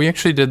by. We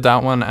actually did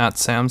that one at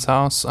Sam's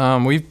house.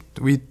 We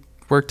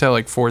worked at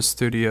like 4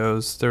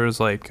 studios. There was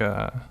like,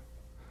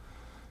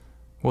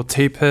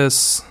 Tape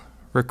Hiss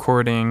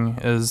Recording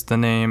is the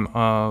name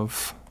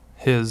of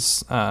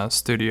his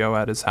studio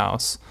at his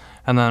house.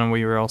 And then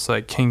we were also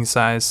at King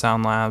Size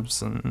Sound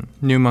Labs and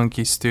New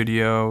Monkey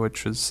Studio,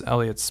 which was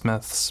Elliott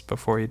Smith's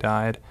before he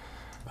died.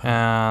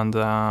 And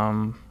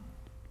also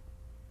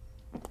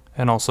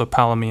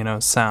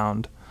Palomino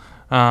Sound.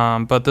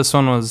 But this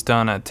one was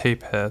done at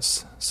Tape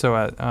Hiss, so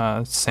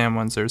at Sam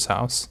Windsor's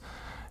house.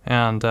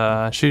 And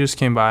she just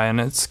came by, and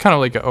it's kind of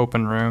like an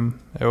open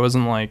room. It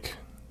wasn't like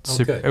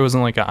it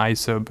wasn't like an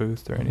ISO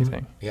booth or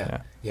anything.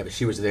 Yeah, but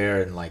she was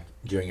there, and like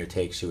during your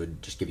take, she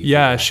would just give you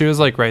feedback. Feedback. She was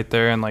like right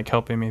there and like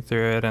helping me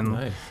through it,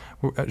 and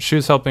she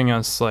was helping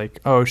us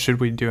like, oh, should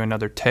we do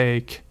another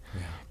take?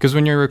 Because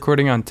when you're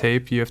recording on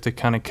tape, you have to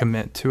kind of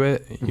commit to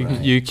it.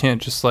 You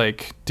can't just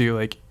like do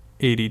like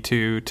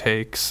 82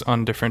 takes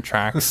on different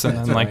tracks and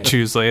then like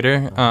choose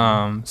later.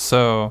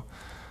 So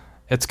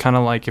it's kind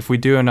of like if we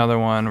do another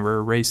one,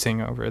 we're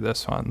racing over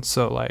this one.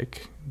 So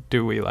like,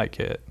 do we like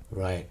it?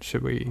 Right.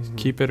 Should we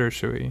keep it or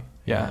should we?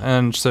 Yeah.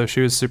 And so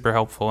she was super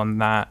helpful in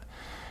that,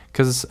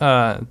 because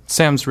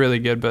Sam's really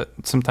good, but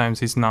sometimes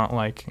he's not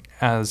like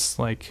as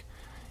like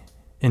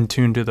in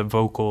tune to the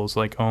vocals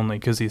like only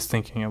because he's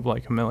thinking of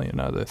like a million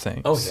other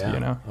things. Oh yeah. You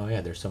know? Oh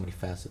yeah. There's so many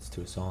facets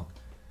to a song.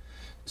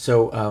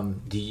 So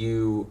do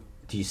you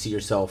see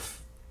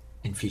yourself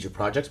in future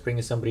projects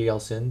bringing somebody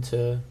else in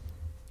to?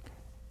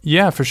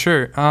 Yeah, for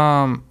sure.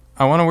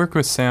 I want to work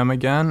with Sam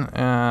again,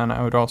 and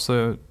I would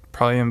also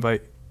probably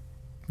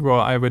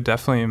I would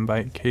definitely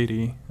invite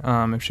Katie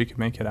if she could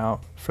make it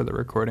out for the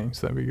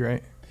recordings. That'd be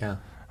great. Yeah.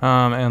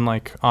 And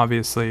like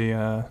obviously,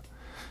 I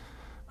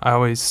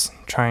always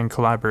try and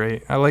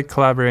collaborate. I like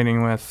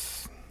collaborating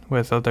with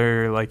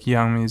other like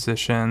young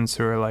musicians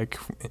who are like,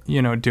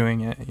 you know,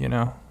 doing it, you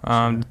know,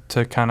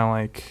 to kind of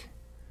like,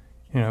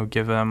 you know,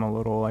 give them a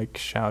little like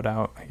shout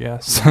out, I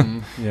guess.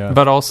 Yeah.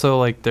 But also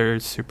like they're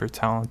super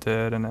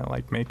talented, and it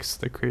like makes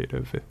the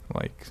creative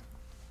like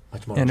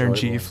much more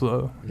energy enjoyable.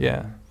 flow.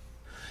 Yeah.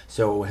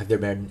 So have there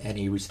been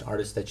any recent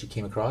artists that you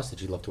came across that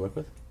you'd love to work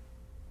with?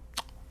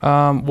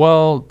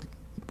 Well,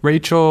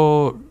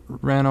 Rachel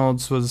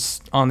Reynolds was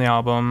on the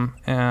album,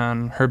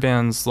 and her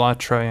band's La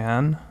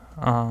Troyenne,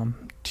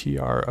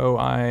 Troienne,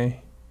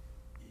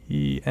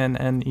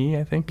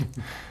 I think.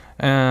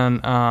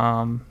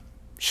 And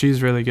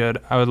she's really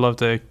good. I would love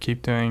to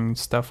keep doing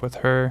stuff with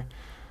her.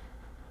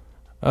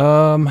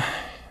 And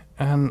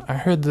I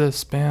heard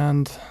this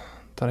band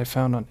that I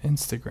found on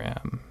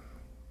Instagram,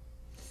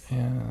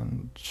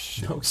 and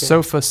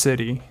Sofa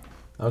City.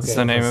 That's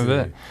the name of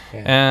it.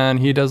 Yeah. And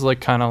he does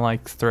like kind of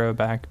like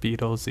throwback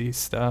Beatlesy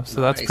stuff,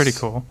 so that's pretty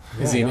cool.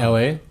 Is he in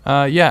LA?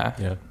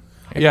 Yeah,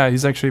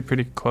 he's actually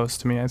pretty close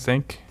to me, I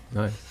think.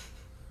 Nice.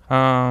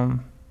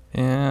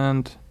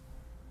 And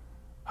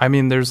I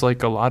mean, there's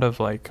like a lot of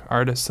like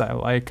artists I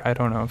like. I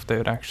don't know if they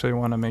would actually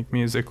want to make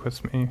music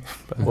with me.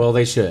 But well,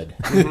 they should.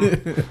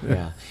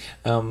 Yeah.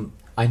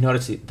 I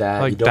noticed that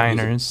like you don't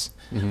diners.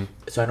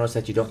 So I noticed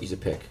that you don't use a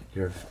pick.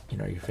 Your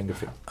finger.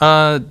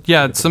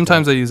 Yeah.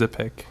 Sometimes I use a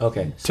pick.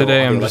 Okay. So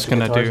today I'm just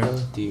gonna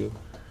do.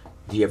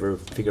 Do you ever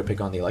finger pick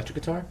on the electric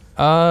guitar?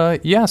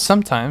 Yeah,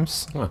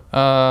 sometimes.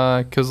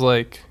 Huh. 'Cause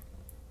like,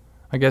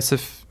 I guess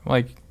if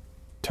like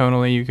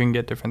tonally you can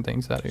get different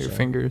things out of your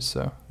fingers.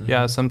 So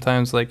yeah,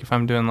 sometimes like if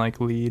I'm doing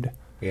like lead,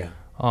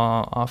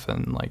 I'll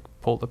often like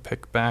pull the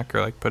pick back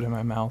or like put it in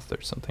my mouth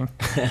or something.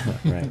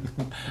 Right.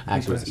 I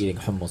actually was eating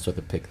hummus with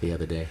a pick the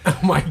other day. Oh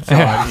my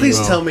god! Please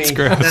tell me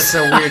that's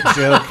a weird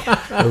joke.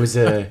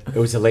 It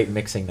was a late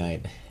mixing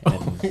night,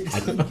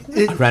 and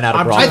I ran out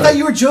of broth. I thought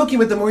you were joking,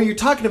 but the more you're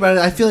talking about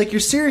it, I feel like you're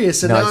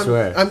serious, and No, I now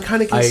swear. I'm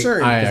kind of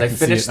concerned. I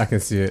can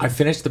see it. I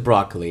finished the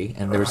broccoli,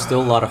 and there was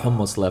still a lot of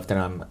hummus left,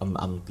 and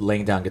I'm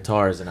laying down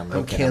guitars, and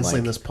I'm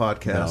canceling like, this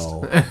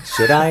podcast. No,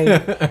 should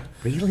I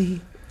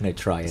really? And I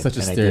try it. Such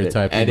a and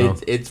stereotype, and you know.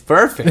 it's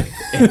perfect.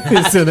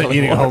 Instead of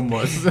eating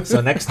hummus.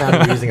 So next time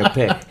you're using a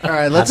pick. All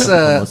right, let's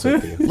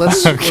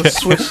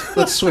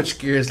switch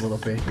gears a little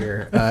bit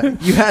here.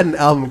 You had an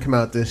album come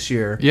out this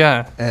year.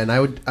 Yeah. And I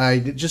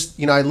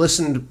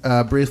listened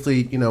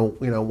briefly,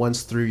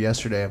 once through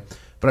yesterday,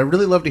 but I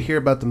really love to hear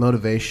about the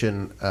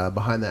motivation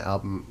behind that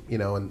album,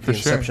 and the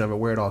inception of it,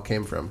 where it all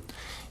came from.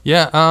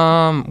 Yeah.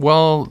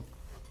 Well,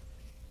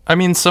 I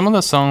mean, some of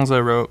the songs I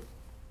wrote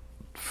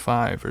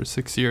 5 or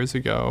 6 years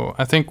ago.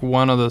 I think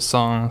one of the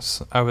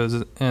songs I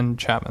was in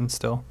Chapman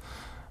still.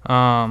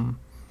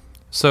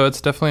 So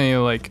it's definitely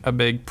like a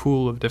big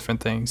pool of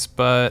different things,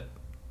 but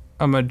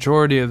a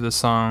majority of the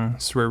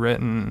songs were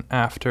written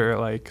after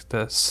like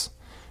this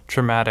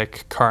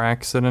traumatic car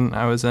accident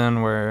I was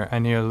in where I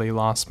nearly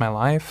lost my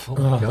life.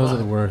 Oh, those are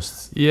the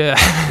worst. Yeah.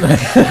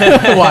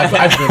 Well,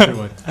 I've been through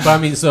one. But I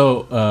mean,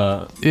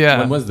 so yeah.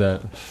 When was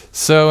that?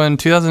 So in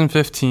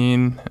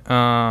 2015,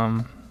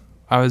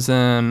 I was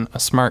in a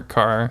smart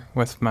car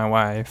with my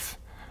wife,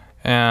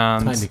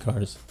 and tiny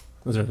cars.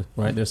 Those are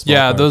right. They're small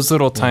yeah, cars. those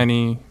little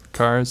tiny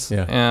cars.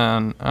 Yeah.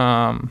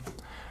 And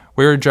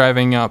we were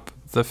driving up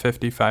the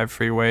 55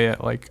 freeway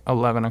at like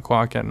 11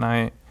 o'clock at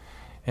night,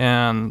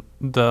 and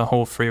the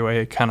whole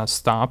freeway kind of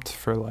stopped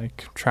for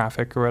like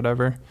traffic or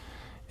whatever.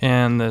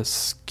 And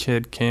this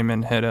kid came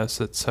and hit us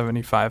at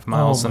 75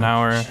 miles an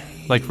hour,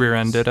 like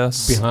rear-ended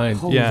us. Behind.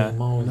 Yeah.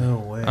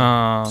 No way.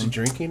 Was he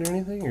drinking or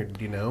anything, or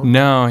do you know?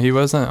 No, he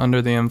wasn't under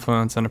the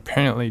influence, and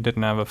apparently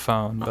didn't have a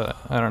phone, but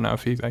I don't know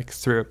if he like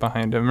threw it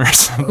behind him or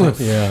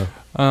something. Yeah.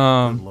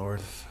 Good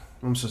Lord.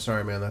 I'm so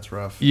sorry, man. That's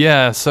rough.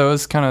 Yeah, so it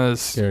was kind of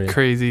this Scary.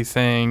 crazy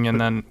thing,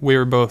 and then we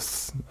were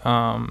both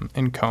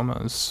in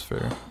comas for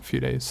a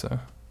few days. So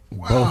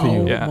Both of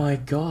you. Yeah. Oh my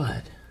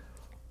god.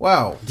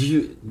 Wow. Do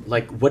you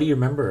what do you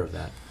remember of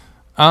that?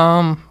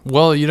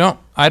 well,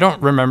 I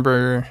don't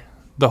remember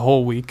the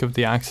whole week of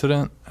the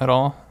accident at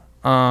all.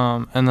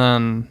 And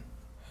then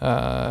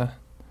I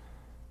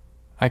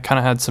kind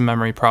of had some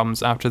memory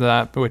problems after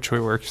that, which we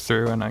worked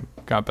through, and I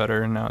got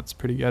better, and now it's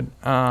pretty good.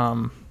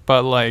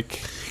 But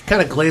like,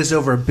 kind of glazed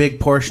over a big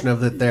portion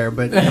of it there,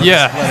 but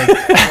yeah,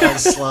 let it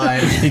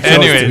slide. He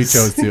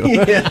chose to.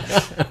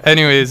 Yeah.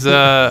 Anyways,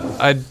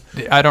 I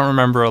don't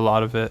remember a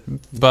lot of it,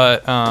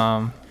 but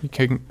you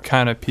can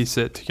kind of piece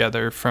it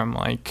together from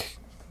like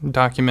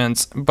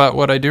documents. But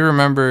what I do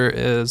remember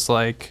is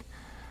like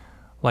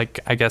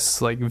I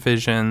guess like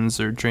visions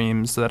or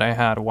dreams that I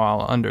had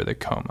while under the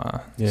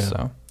coma. Yeah.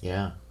 So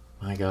Yeah.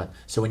 My god.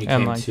 So when you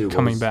And, came like, to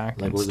coming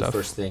back like and what was stuff. the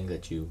first thing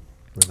that you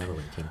remember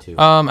when you came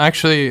to?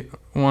 actually,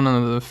 one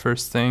of the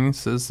first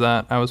things is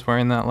that I was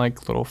wearing that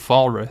like little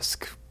fall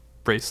risk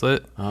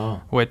bracelet,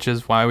 which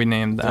is why we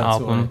named the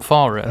album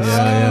Fall Risk.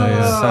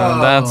 Yeah.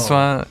 So that's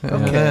what it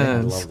I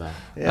is. love that.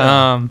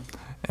 Yeah.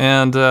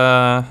 And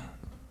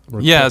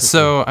yeah,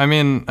 so I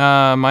mean,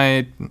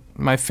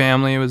 my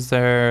family was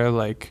there.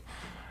 Like,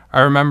 I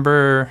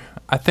remember,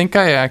 I think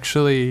I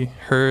actually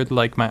heard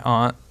like my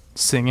aunt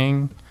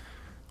singing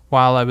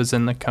while I was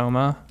in the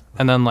coma,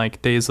 and then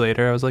like days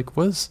later, I was like,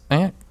 "Was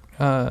Aunt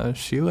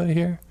Sheila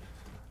here?"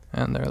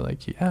 And they're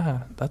like,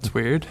 "Yeah, that's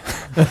weird."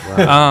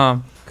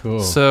 Wow.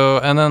 Cool. So,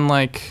 and then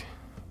like,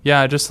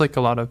 yeah, just like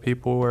a lot of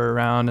people were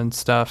around and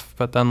stuff,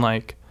 but then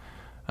like,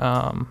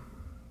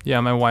 yeah,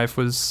 my wife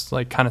was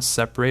like kind of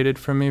separated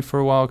from me for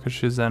a while because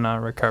she's in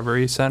a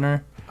recovery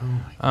center.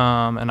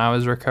 And I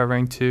was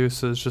recovering too,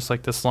 so it's just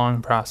like this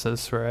long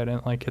process where I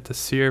didn't like get to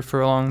see her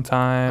for a long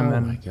time. Oh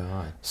and my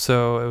god.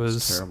 so it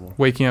was terrible.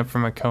 waking up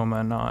from a coma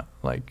and not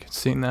like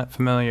seeing that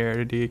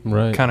familiarity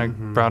Right. kind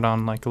of brought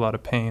on like a lot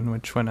of pain,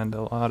 which went into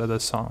a lot of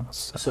the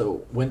songs.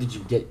 So when did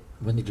you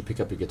pick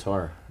up your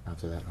guitar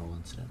after that whole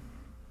incident?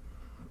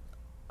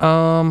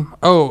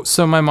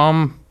 So my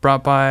mom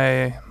brought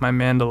by my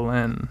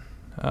mandolin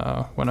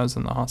when I was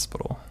in the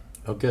hospital.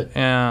 Oh, good.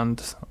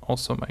 And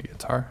also my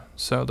guitar.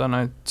 So then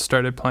I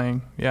started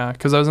playing,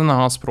 because I was in the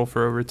hospital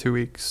for over 2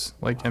 weeks,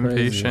 like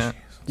Crazy. inpatient.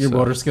 Your So-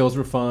 motor skills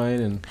were fine,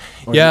 and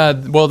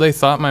well, they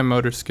thought my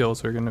motor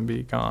skills were going to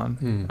be gone.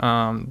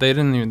 They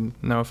didn't even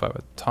know if I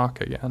would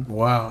talk again.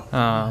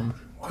 Wow.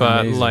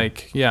 But Amazing.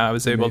 like, I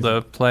was able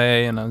to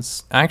play, and I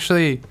was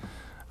actually,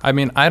 I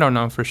mean, I don't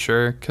know for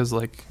sure, because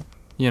like,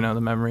 the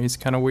memory's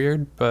kind of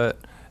weird, but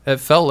it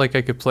felt like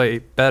I could play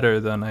better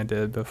than I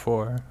did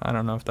before. I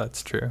don't know if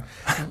that's true.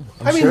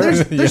 I mean,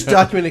 there's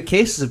documented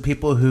cases of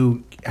people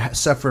who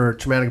suffer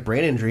traumatic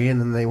brain injury,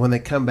 and then when they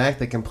come back,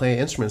 they can play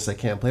instruments they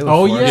can't play before.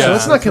 Oh, yeah, so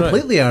it's not that's right.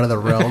 completely out of the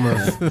realm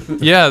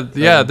of.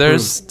 Yeah,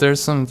 there's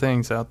some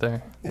things out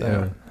there.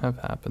 that have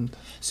happened.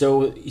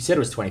 So you said it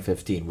was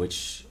 2015,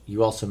 which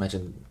you also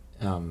mentioned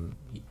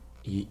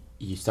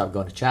you stopped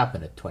going to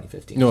Chapman at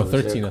 2015. No, So was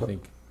there 13, I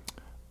think.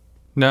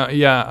 No,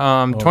 yeah,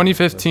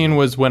 2015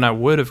 was when I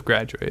would have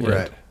graduated.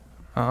 Right.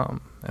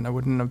 And I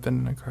wouldn't have been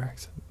in a car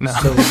accident. No.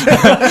 So, Just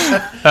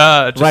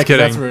Right, 'cause kidding.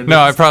 that's where it No,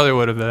 I is. probably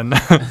would have been.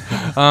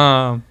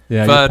 Yeah,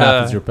 your but,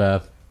 path is your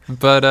path.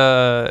 But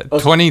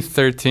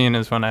 2013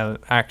 is when I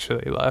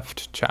actually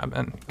left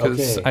Chapman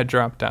because Okay. I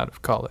dropped out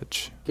of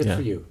college. good Yeah.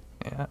 for you.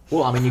 Yeah.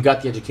 Well, I mean, you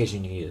got the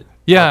education you needed.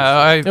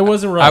 Yeah, It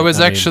wasn't right. I was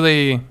mean,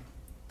 actually,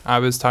 I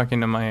was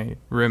talking to my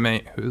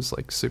roommate who's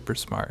like super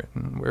smart,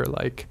 and we are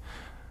like,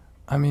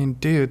 I mean,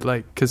 dude,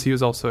 like, because he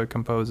was also a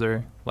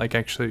composer, like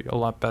actually a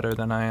lot better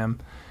than I am,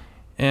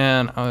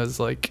 and I was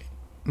like,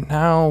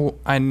 now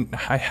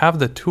I have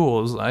the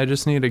tools. I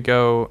just need to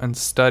go and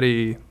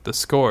study the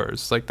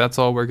scores. Like that's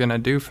all we're gonna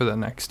do for the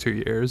next 2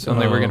 years,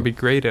 and then we're gonna be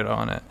graded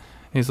on it.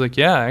 He's like,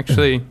 yeah,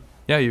 actually,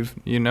 yeah,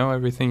 you know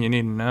everything you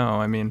need to know.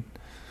 I mean.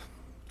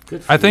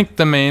 Good for I you. think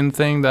the main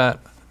thing that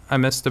I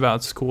missed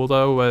about school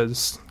though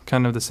was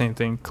kind of the same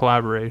thing,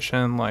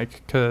 collaboration,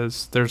 like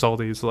because there's all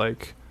these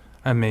like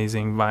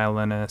amazing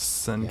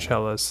violinists and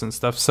cellists and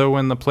stuff. So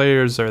when the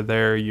players are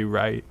there, you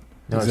write.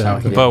 No, it's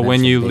Exactly. how he But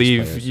when mentioned you bass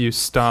leave, players.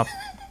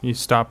 you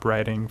stop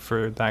writing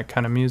for that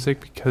kind of music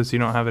because you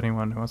don't have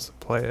anyone who wants to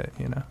play it,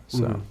 you know.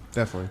 So Mhm,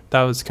 definitely.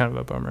 that was kind of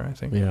a bummer, I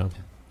think. Yeah. Are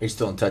you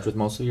still in touch with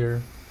most of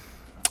your?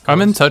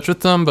 I'm in touch with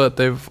them, but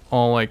they've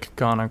all like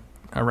gone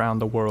around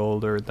the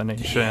world or the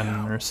nation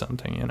or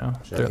something, you know.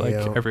 Sure. They're like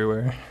Yeah.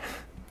 everywhere.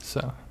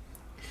 So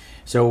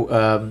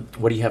So,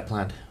 what do you have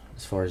planned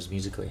as far as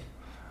musically?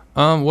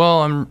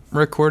 well, I'm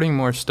recording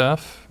more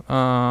stuff.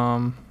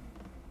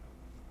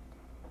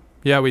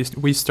 Yeah,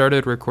 we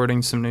started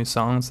recording some new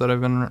songs that I've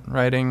been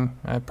writing.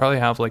 I probably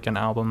have like an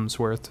album's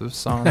worth of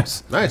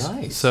songs. Nice.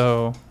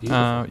 So,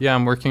 Beautiful. yeah,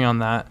 I'm working on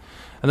that.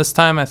 And this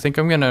time I think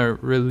I'm going to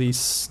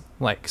release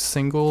like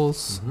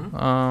singles.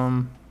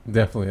 Mhm.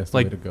 Definitely, that's the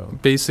Like- way to go.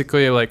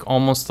 Basically like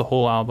almost the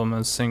whole album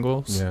is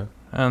singles. Yeah.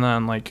 And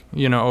then like,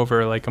 you know,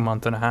 over like a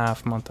month and a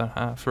half or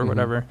Mhm.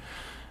 whatever.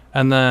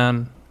 And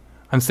then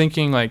I'm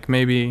thinking like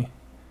maybe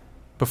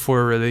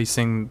before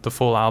releasing the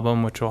full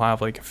album, which will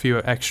have like a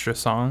few extra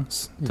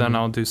songs, then Mhm.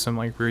 I'll do some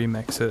like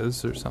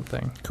remixes or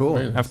something Cool.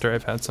 Right. after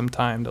I've had some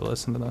time to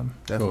listen to them.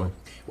 Definitely. Cool.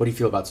 What do you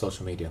feel about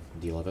social media?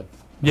 Do you love it?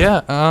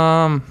 Yeah,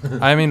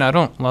 I mean, I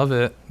don't love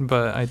it,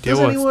 but I Does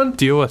anyone?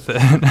 deal with it.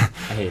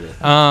 I hate it.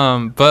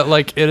 But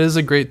like it is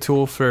a great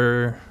tool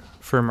for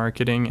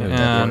marketing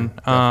Yeah, and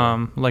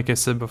definitely. like I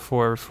said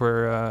before,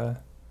 for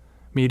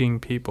meeting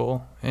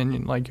people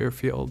in like your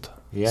field.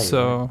 Yeah. you're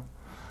So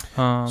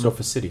right.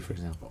 Sofa City, for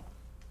example.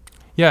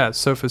 yeah,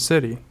 Sofa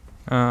City.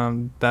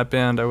 That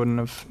band I wouldn't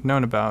have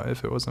known about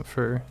if it wasn't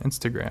for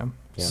Instagram.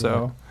 Yeah.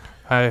 So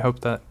I hope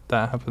that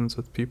happens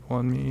with people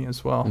and me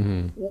as well.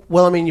 Mhm.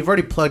 Well, I mean, you've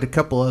already plugged a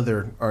couple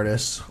other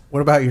artists.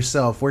 What about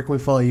yourself? Where can we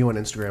follow you on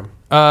Instagram?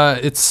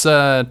 It's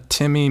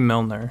Timmy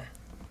Milner.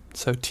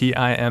 So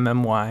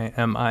TimmyMilner.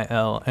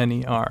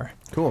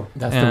 Cool.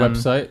 That's And the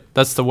website.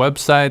 That's the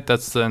website,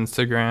 that's the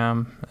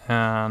Instagram,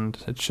 and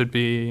it should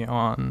be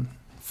on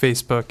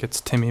Facebook. It's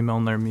Timmy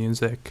Milner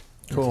Music.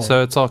 Cool.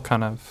 So it's all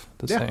kind of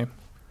the Yeah. same.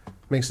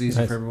 Makes it easy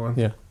Nice. for everyone.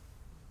 Yeah.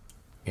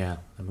 Yeah.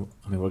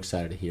 I mean, we're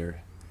excited to hear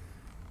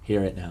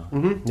it now.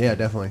 Mm-hmm. Yeah,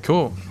 definitely.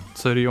 Cool.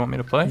 So do you want me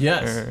to play?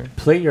 Yes. Or-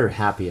 Play your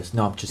happiest.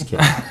 No, I'm just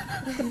kidding.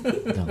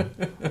 No.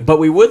 But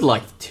we would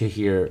like to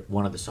hear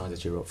one of the songs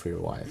that you wrote for your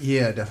wife.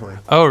 Yeah, definitely.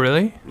 Oh,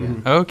 really?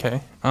 Mhm.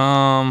 Okay.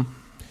 I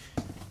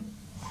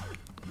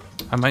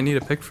might need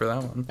a pick for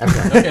that one.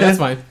 Okay. Okay, that's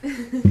fine.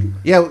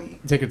 Yeah,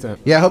 Take your time.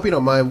 yeah. I hope you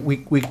don't mind.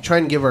 We try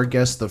and give our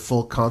guests the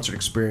full concert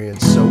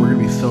experience, so we're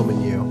gonna be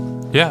filming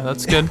you. Yeah,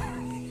 that's good.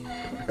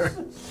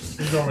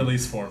 There's no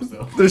release forms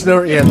though. There's no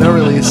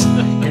release.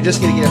 You're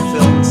just gonna get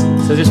filmed.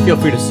 So just feel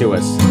free to sue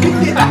us.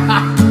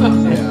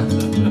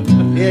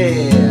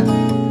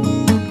 Yeah.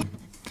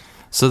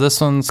 So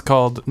this one's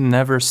called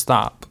Never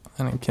Stop,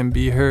 and it can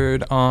be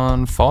heard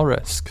on Fall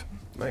Risk,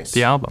 Nice.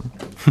 the album.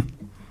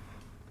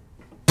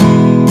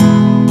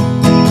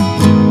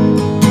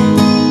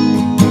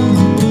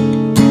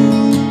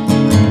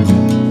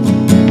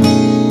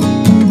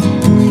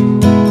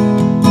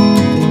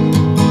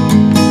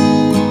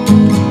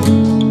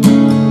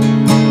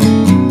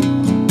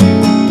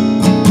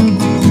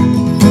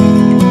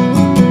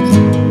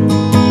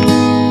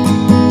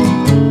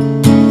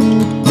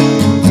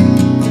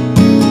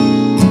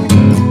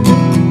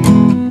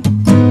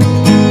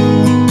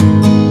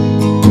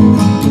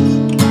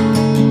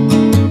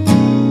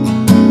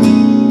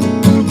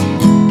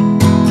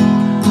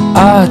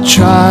 I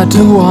tried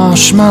to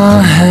wash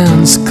my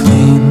hands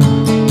clean.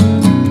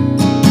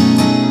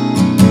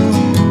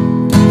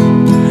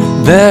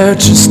 They're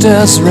just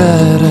as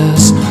red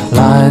as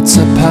lights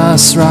that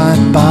pass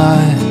right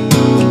by.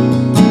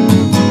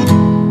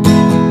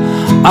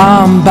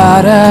 I'm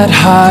bad at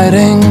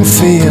hiding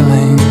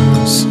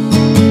feelings.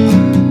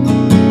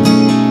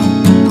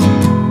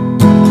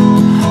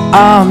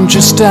 I'm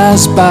just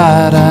as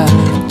bad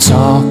at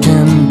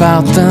talking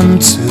about them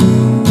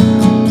too.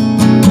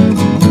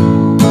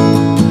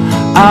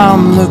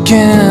 I'm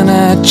looking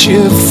at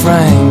you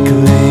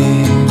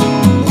frankly,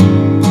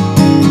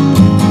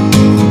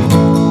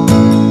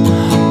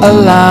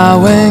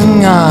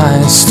 allowing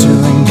eyes to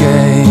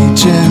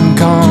engage in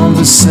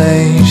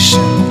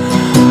conversation.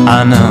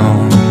 I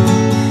know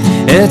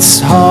it's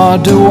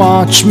hard to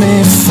watch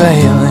me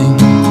failing,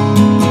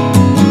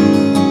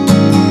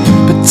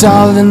 but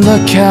darling,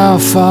 look how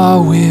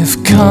far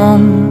we've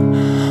come.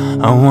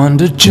 I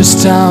wonder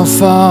just how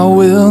far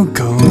we'll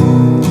go.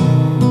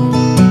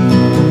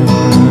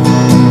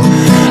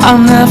 I'll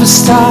never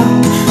stop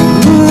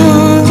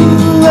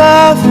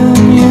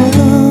loving you.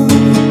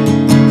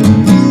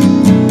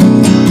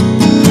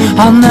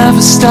 I'll never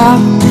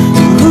stop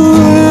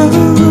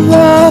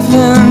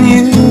loving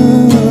you.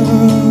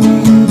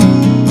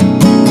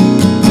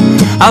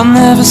 I'll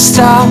never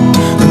stop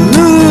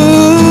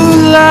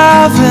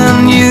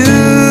loving you.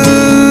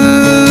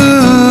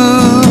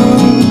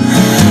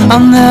 I'll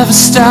never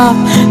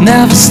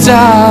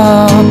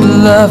stop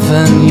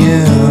loving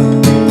you.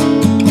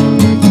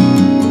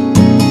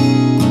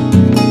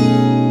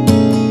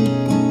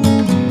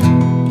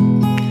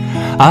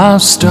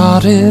 I've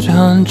started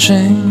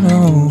hunching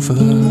over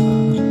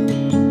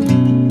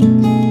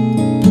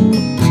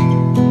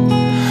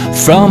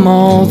from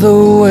all the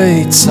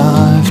weights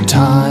I've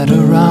tied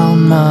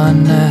around my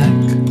neck.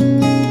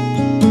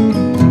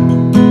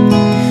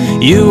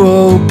 You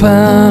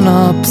open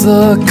up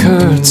the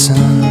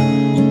curtain,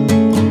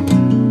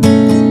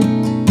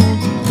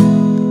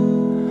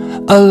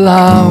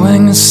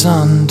 allowing the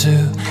sun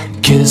to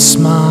kiss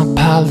my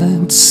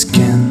pallid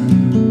skin.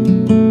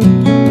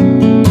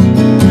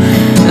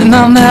 And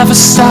I'll never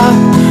stop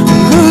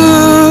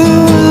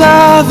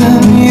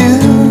loving you.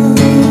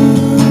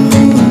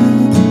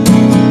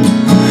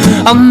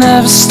 I'll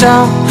never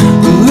stop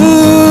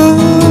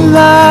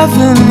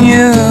loving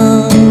you.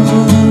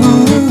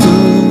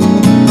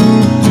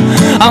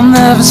 I'll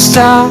never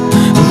stop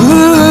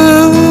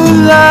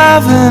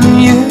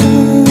loving you.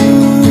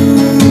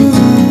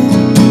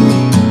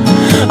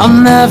 I'll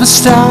never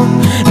stop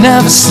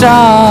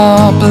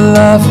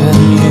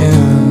loving you.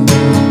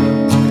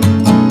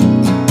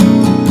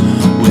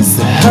 With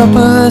the help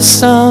of the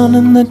sun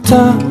and the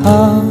dove,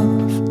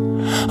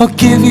 I'll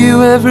give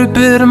you every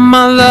bit of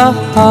my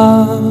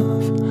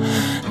love.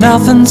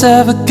 Nothing's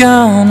ever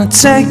gonna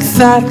take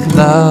that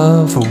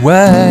love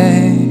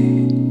away.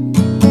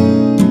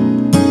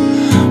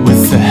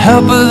 With the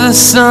help of the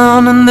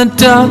sun and the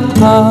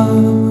dove,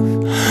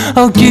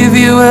 I'll give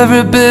you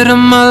every bit of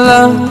my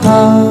love.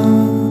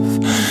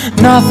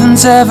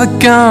 Nothing's ever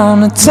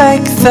gonna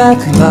take that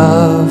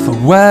love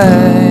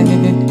away.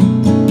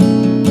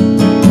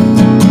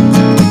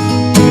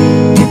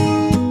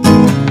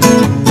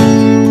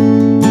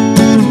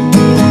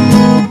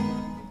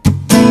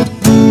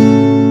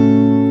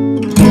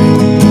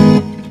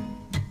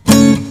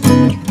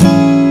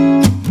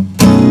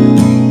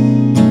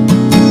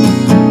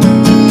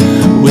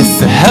 With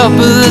the help of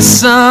the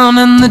sun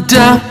and the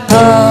dove,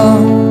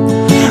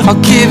 I'll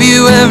give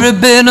you every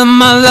bit of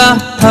my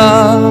love.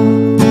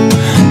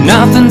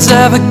 Nothing's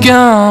ever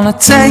gonna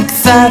take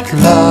that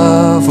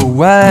love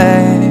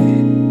away.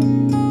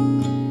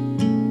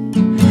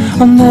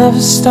 I'll never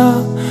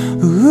stop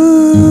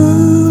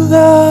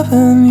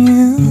loving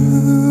you.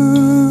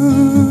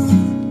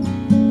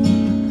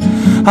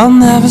 I'll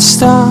never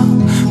stop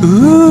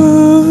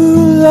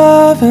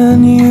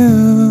loving you.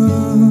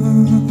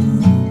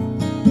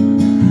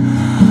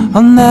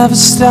 I'll never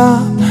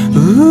stop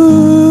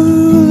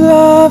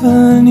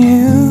loving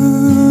you.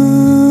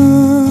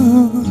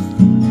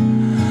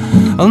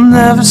 I'll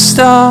never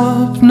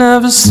stop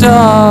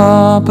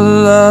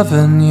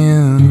loving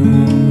you.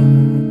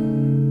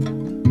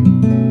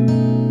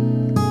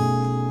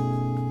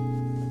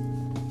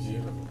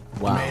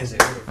 Wow. Amazing.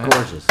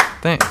 Gorgeous.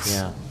 Thanks.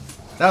 Yeah.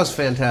 That was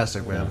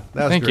fantastic, man.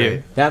 That was Thank great.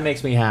 you. That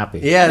makes me happy.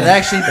 Yeah,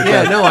 actually,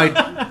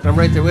 I'm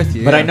right there with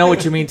you. But yeah. I know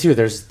what you mean too.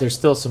 There's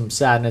still some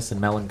sadness and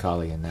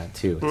melancholy in that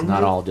too. It's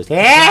not all just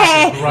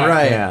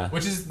Right. Yeah.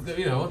 Which is,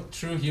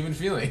 true human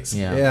feelings.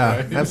 Yeah.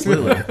 Yeah,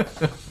 absolutely.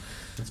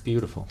 It's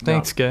beautiful.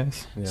 Thanks,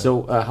 guys. Yeah.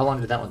 So how long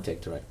did that one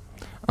take to write?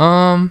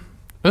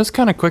 It was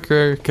kind of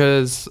quicker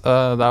because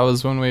that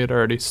was when we had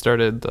already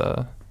started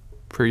the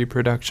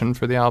pre-production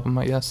for the album,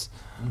 I guess.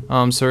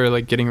 So we were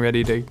like getting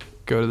ready to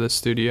go to the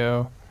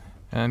studio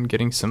and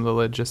getting some of the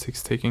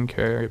logistics taken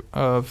care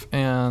of,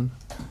 and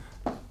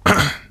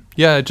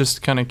yeah, it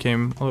just kind of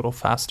came a little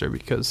faster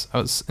because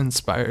I was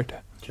inspired.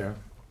 Sure.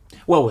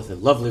 Well, with a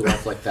lovely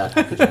wife like that,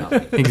 how could you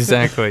not be?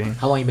 Exactly.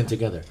 How long you been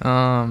together?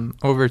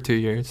 Over 2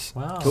 years.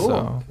 Wow. Cool.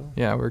 So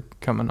yeah, we're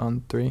coming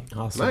on 3.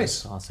 Awesome.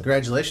 Nice. Awesome.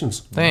 Congratulations.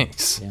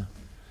 Thanks. Yeah.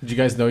 Did you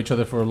guys know each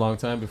other for a long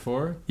time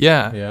before?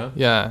 Yeah.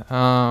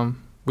 Yeah?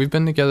 We've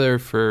been together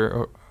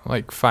for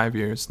like 5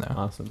 years now.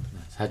 Awesome.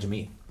 Nice. How'd you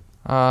meet?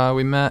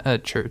 We met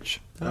at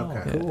church. Oh,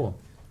 Okay. cool.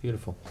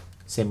 Beautiful.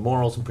 Same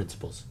morals and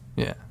principles.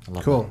 Yeah. I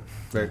love Cool.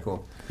 Very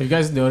cool. Have you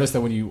guys noticed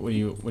that when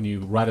you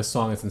write a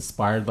song that's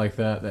inspired like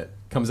that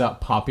comes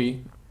out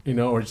poppy,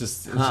 or it's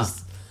just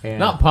Yeah.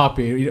 not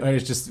poppy.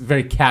 It's just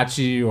very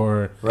catchy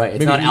or Right. It's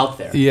maybe not out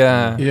there.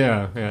 Yeah.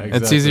 Yeah, exactly.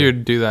 It's easier to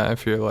do that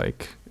if you're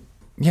like,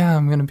 yeah,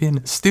 I'm gonna be in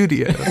a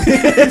studio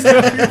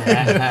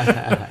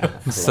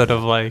instead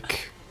of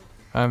like,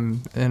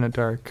 I'm in a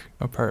dark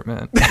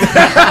apartment.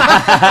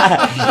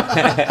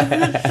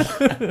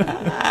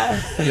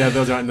 Yeah,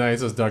 those aren't nice.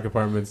 Those dark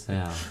apartments.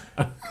 Yeah.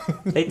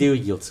 They do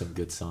yield some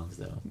good songs,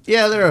 though.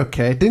 Yeah, they're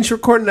okay. Didn't you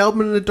record an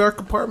album in a dark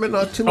apartment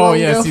not too long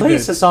yes, ago? you Play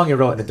did. us a song you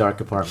wrote in a dark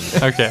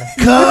apartment. Okay.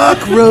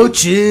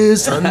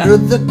 Cockroaches under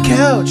the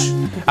couch.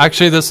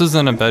 Actually, this was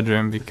in a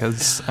bedroom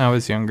because I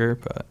was younger,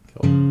 but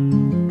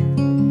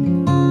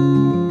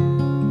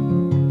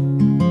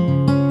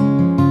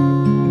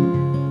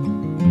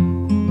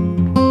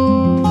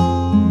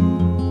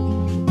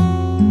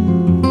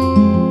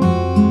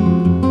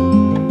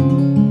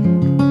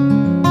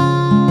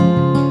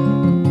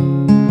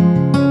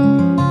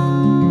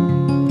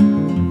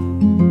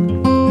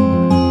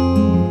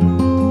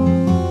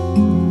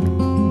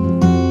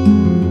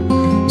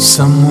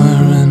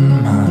somewhere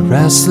in my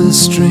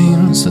restless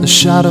dreams, a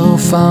shadow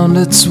found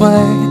its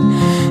way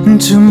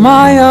into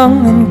my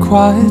young and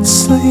quiet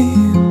sleep.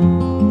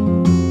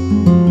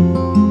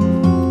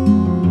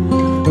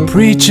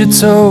 Preacher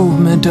told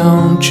me,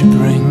 don't you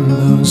bring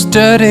those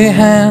dirty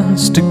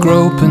hands to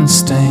grope and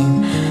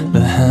stain the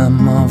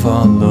hem of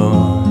our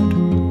Lord.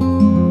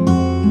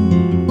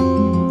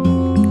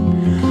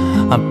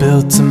 I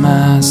built a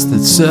mast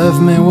that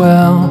served me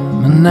well.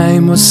 My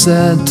name was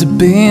said to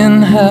be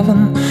in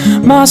heaven.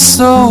 My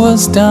soul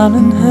was down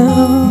in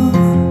hell.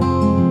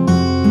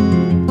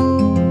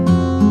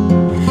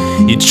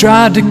 You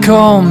tried to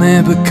call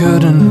me but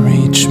couldn't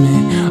reach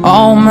me.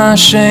 All my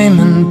shame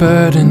and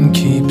burden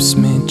keeps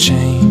me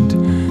chained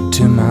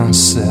to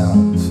myself.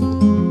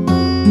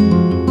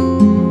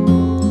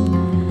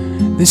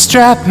 They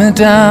strap me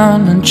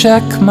down and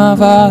check my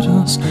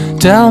vitals.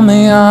 Tell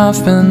me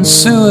I've been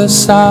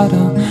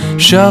suicidal.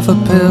 Shove a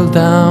pill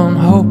down,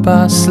 hope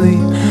I sleep.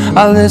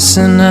 I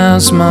listen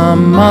as my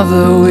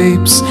mother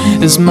weeps.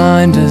 His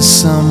mind is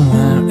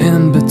somewhere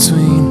in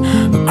between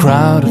a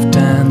crowd of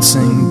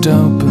dancing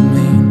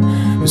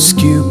dopamine, whose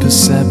skew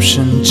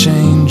perception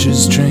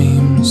changes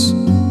dreams.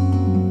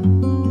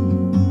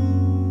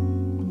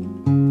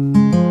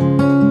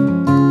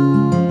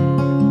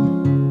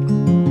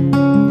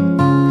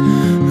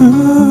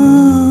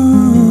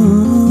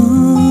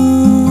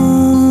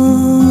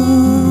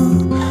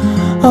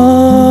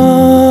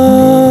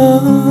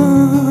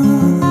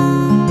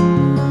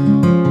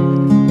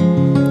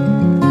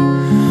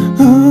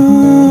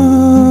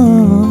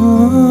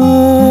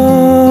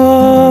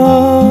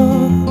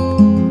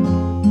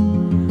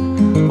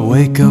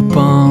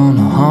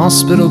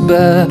 Hospital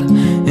bed,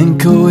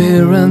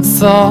 incoherent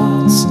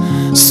thoughts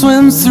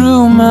swim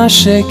through my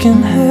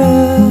shaking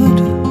head.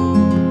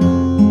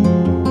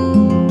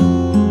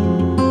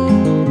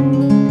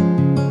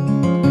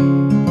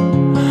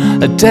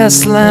 A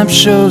desk lamp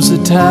shows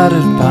a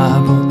tattered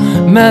Bible,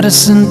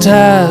 medicine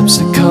tabs,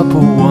 a cup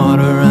of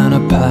water, and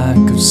a pack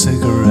of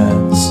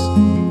cigarettes.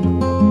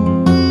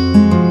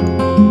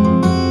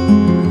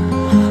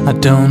 I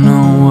don't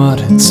know what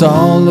it's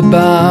all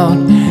about.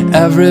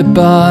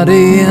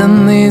 Everybody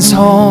in these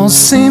halls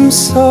seems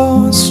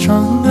so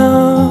strung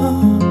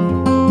out.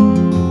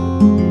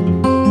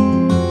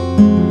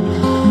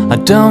 I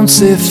don't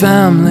see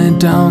family,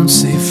 don't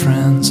see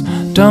friends.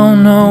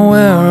 Don't know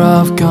where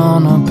I've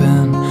gone or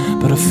been,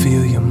 but I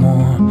feel you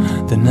more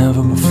than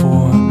ever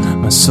before.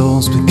 My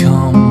soul's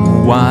become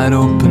a wide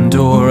open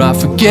door. I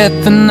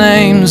forget the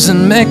names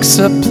and mix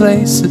up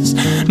places.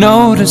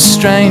 Notice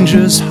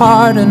strangers'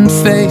 hardened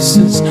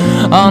faces.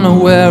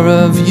 Unaware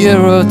of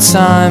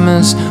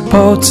Eurotimers,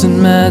 potent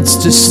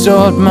meds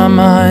distort my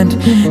mind.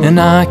 And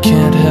I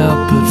can't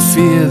help but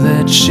fear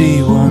that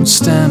she won't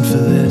stand for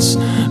this,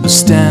 or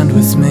stand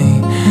with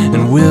me.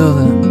 And will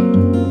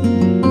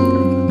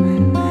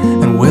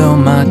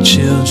my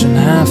children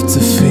have to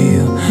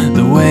feel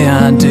the way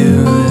I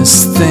do?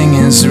 This thing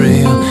is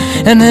real.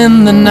 And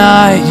in the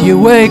night you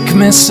wake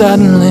me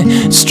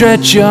suddenly.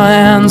 Stretch your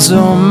hands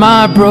on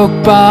my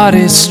broke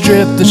body.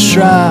 Strip the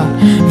shroud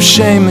of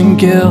shame and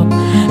guilt,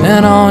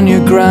 and on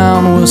your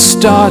ground we'll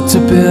start to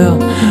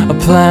build a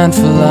plan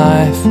for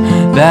life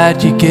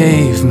that you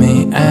gave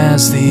me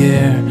as the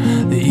air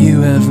that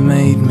you have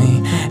made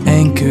me.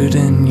 Anchored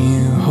in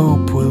you,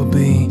 hope will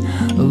be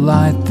a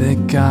light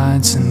that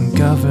guides and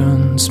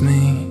governs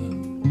me.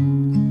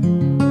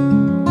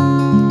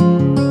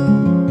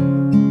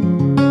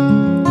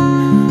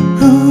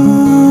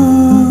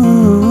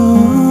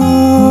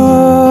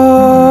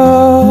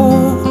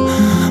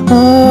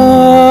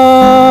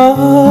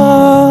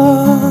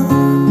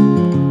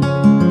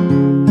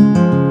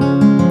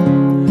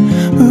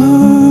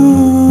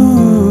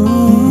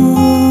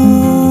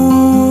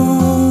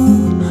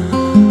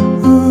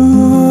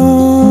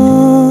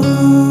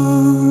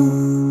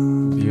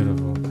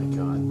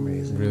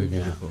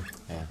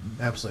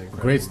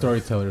 Great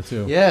storyteller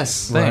too.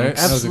 Yes,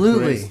 Thanks.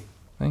 absolutely.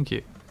 Thank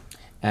you.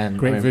 And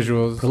Great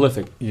visuals.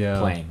 Prolific yeah.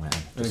 playing, man.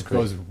 And It's it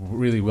goes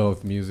really well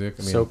with music.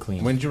 I mean, So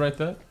clean. When did you write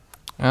that?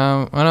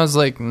 When I was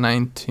like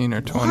 19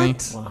 or 20.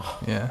 What? Wow.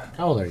 Yeah.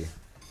 How old are you?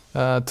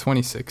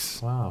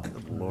 26. Wow.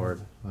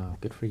 Lord. Wow.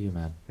 Good for you,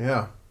 man.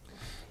 Yeah.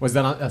 Was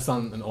that's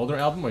on an older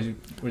album? Or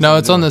No,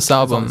 it's on this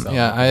album. It's on this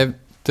Yeah, I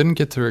didn't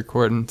get to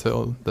record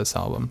until this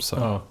album, so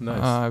Oh,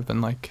 nice. I've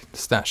been like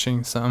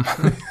stashing some.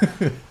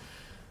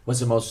 What's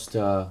the most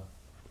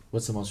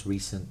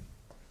recent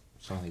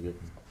song you've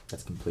written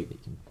that's complete that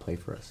you can play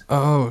for us?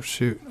 Oh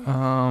shoot. I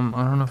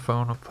don't know if I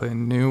want to play a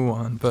new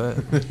one, but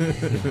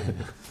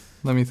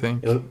let me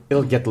think.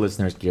 It'll get the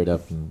listeners geared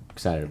up and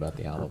excited about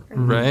the album.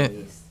 Right?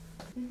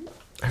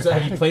 So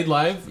have you played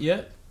live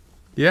yet?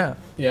 Yeah.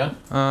 Yeah.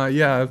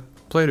 Yeah, I've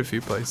played a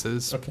few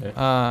places. Okay.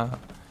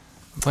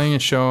 Playing a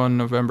show on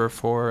November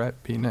 4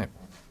 at Beatnik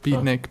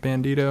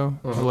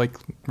Bandito, the like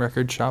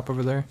record shop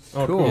over there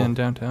Oh, Cool. in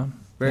downtown.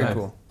 Very Yeah.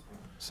 cool.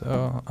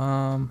 So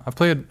I've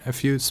played a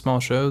few small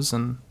shows,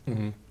 and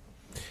Mm-hmm.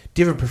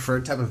 Do you have a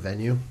preferred type of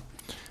venue?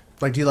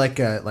 Like, do you like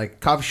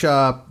coffee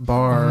shop,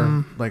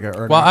 bar, like a?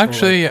 Or well, an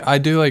actual, actually, I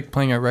do like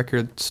playing at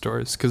record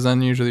stores because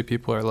then usually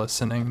people are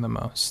listening the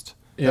most.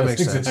 That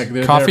makes sense. They're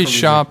there Coffee for music.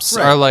 shops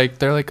Right. are like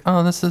they're like,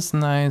 oh, this is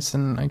nice,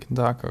 and I can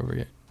talk over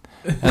it.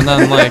 And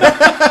then like,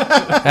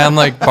 and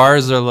like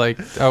bars are like,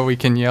 oh, we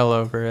can yell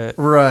over it.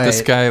 Right.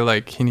 This guy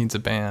like he needs a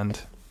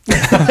band.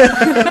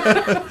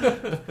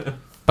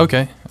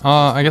 Okay.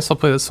 I guess I'll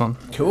play this one.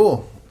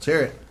 Cool. Let's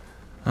hear it.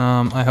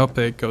 I hope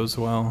it goes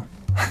well.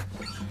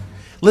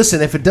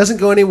 Listen, if it doesn't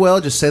go any well,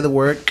 just say the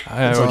word.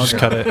 I It's will all just good.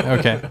 cut it.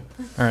 Okay.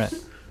 All right.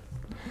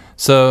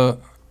 So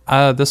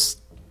this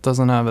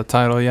doesn't have a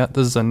title yet.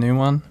 This is a new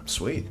one.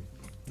 Sweet.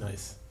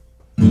 Nice.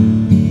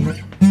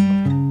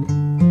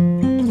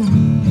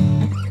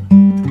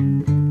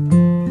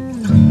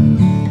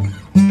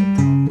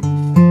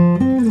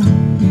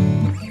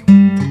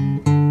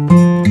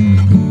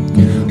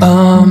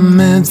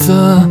 Amid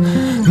the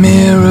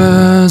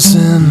mirrors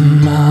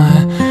in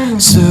my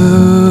Zoom,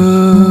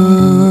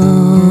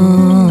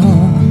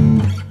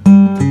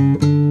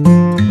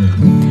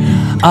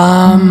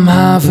 I'm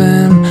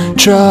having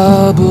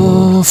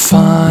trouble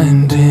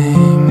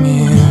finding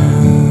you.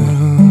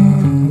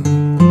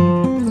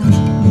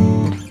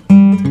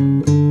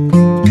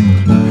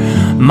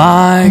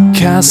 My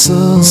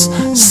castle's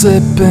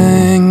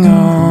slipping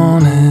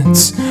on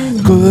its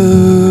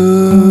glue.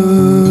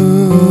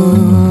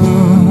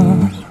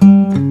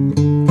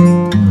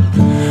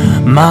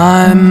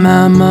 My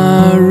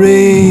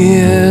memory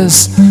is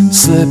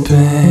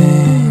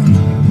slipping.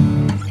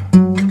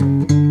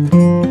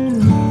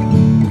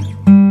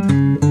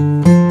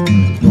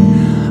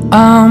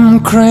 I'm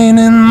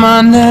craning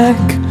my neck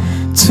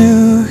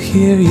to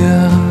hear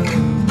ya.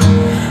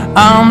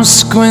 I'm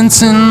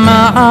squinting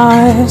my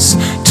eyes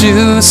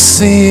to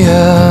see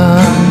ya.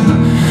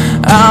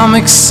 I'm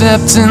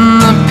accepting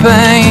the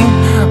pain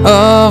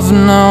of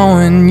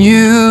knowing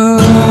you.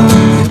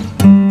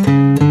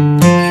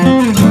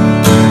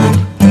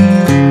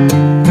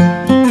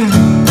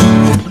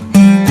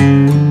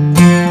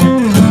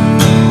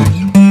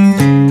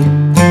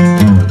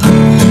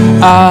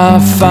 I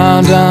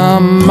find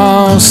I'm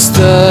most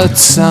the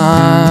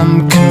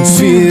time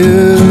confused.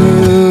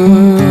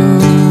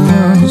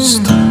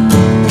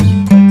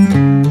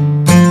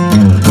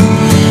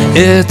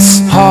 It's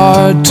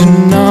hard to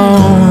know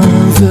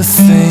the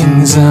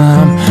things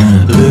I'm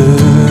losing.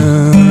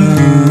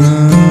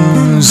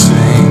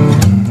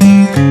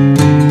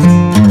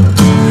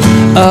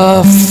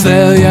 A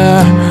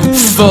failure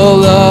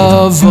full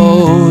of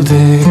old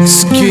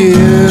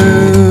excuses.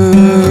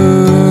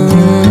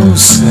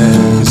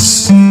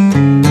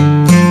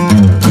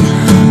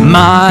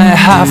 My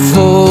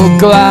half-full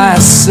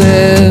glass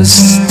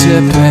is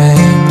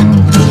dipping.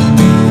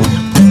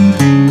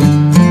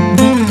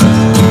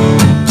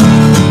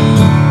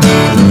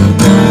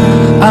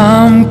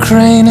 I'm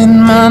craning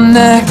my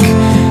neck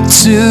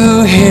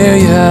to hear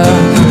ya.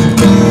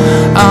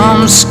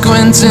 I'm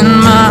squinting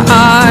my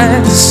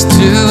eyes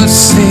to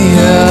see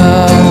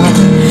ya.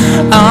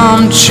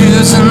 I'm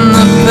choosing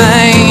the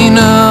pain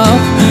of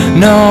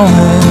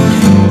knowing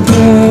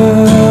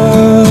you.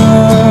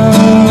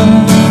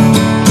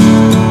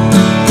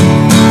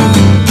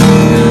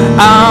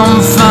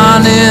 I'm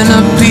finding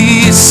a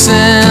peace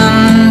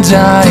in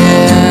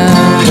dying.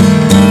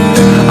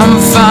 I'm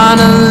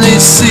finally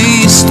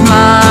ceased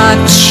my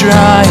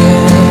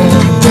trying.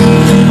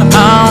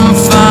 I'm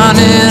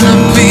finding a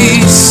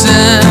peace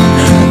in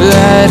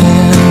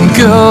letting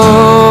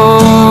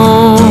go.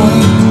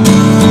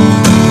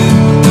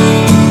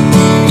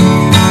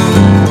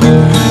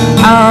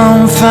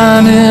 I'm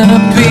finding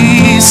a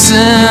peace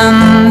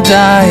in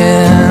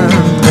dying.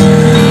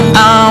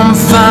 I'm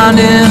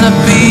finding a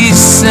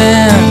peace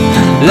in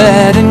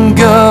letting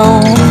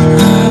go.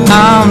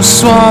 I'm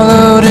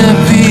swallowed in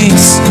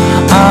peace.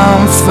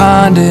 I'm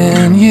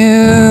finding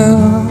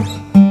you.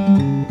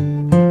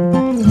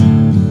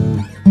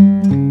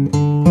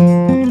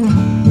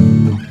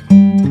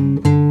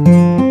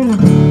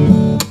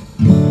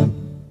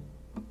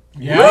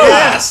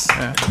 Yes.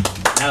 That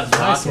was Nice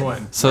rocking.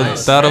 one. So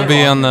Nice. that'll Very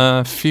be well on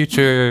the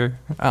future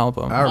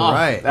album All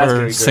right. That's or gonna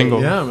be great.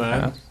 single. Yeah,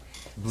 man.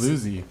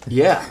 Bluesy.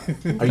 Yeah. Are you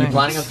Thanks.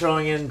 planning on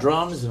throwing in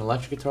drums and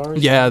electric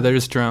guitars? Yeah,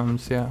 there's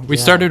drums. Yeah, we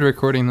Yeah. started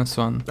recording this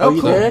one. Oh,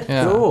 you cool. did?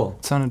 Yeah, Cool.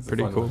 it sounded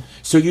pretty fun cool. one.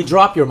 So you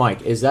drop your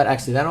mic. Is that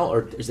accidental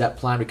or is that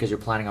planned because you're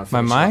planning on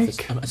My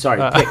finishing off mic? this-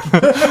 sorry, pick.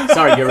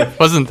 Sorry, you're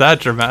Wasn't that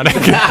dramatic?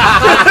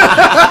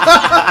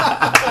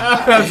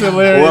 That's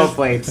hilarious. well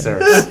played, sir.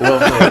 Well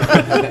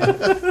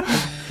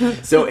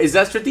played. So is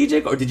that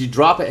strategic or did you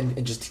drop it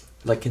and just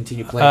like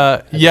continue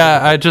playing? Yeah,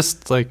 I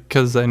just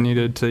because I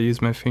needed to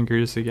use my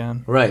fingers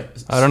again. Right.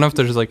 I don't know if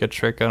there's like a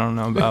trick I don't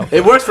know about.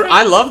 It works for.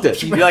 I loved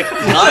it. You'd be like,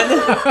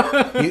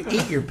 done. You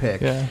eat your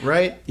pick, Yeah.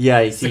 right?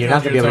 Yeah, you see, you're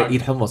not gonna be able to Talk.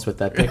 eat hummus with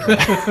that pick.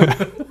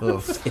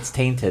 Oof. It's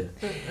tainted.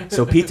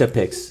 So pita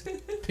picks.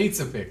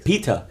 Pizza pick.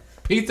 Pita.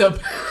 Pizza.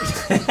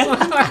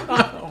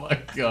 Oh my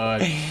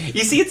god.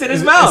 You see, it's in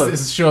his This mouth.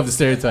 is a show of the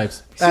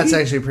stereotypes. That's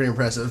actually pretty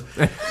impressive.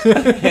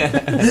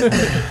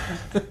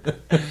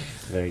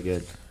 Very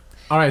good.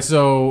 All right,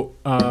 so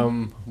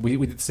we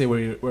did say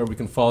where we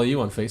can follow you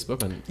on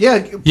Facebook and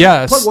Yeah.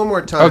 Yes. Plug one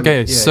more time.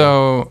 Okay, Yeah,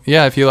 so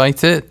yeah, if you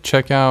liked it,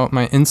 check out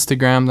my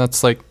Instagram.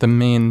 That's like the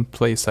main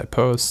place I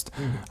post.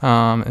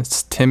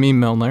 It's Timmy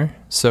Milner.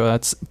 So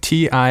that's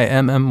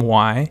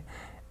TIMMY.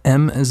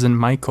 M as in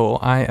Michael,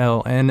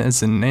 ILN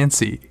as in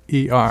Nancy,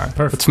 ER.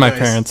 Perfect. That's my Nice.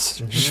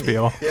 parents'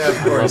 spiel. Yeah, of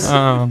course.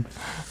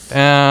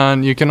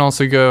 And you can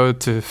also go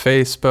to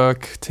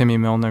Facebook, Timmy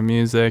Milner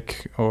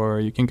Music, or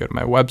you can go to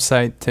my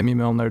website,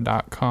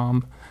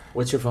 timmymilner.com.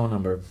 What's your phone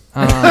number?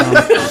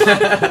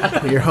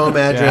 Your home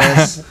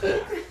address.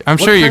 I'm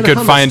What sure you kind of could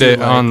hummus find do you it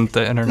like? on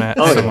the internet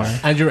Oh, yeah. somewhere.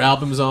 and your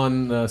album's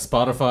on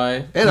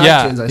Spotify. And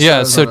Yeah, iTunes. I saw yeah. it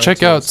was So on check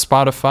iTunes. out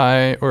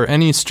Spotify or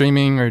any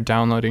streaming or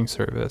downloading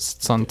service.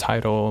 It's on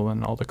Tidal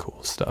and all the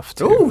cool stuff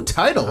too. Ooh,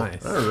 title.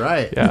 Nice. All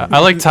right. Yeah, I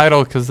like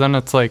Tidal because then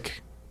it's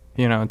like,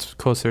 it's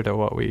closer to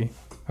what we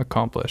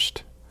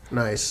accomplished.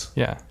 Nice.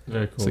 Yeah,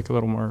 Very it's cool. like a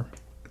little more.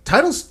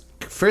 Title's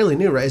fairly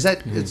new, right? Is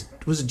that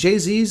was it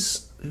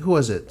Jay-Z's? Who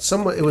was it?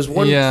 Someone. It was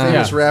one Yeah.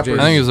 famous Yeah, rapper.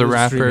 I think it was a It was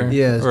rapper streaming.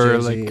 Yeah, it's or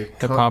Jay-Z.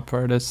 like hip hop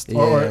artist.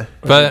 Yeah.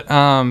 But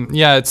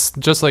yeah, it's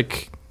just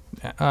like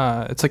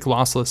it's like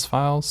lossless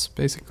files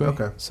basically.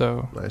 Okay.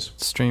 So Nice.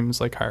 it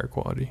streams like higher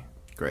quality.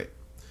 Great.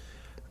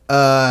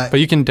 But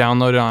you can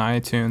download it on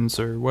iTunes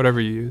or whatever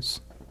you use.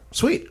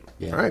 Sweet.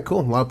 Yeah. All right.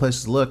 Cool. A lot of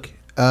places to look.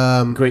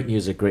 Great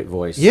music, great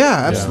voice. Yeah.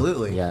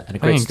 Absolutely. Yeah, and a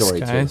great Thanks,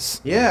 story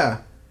guys. Yeah.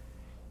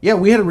 Yeah,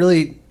 we had a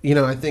really,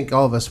 I think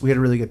all of us, we had a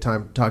really good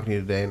time talking to you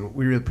today, and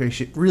we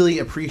really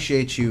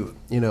appreciate you,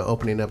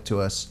 opening up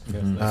to us.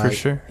 For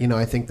sure.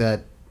 I think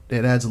that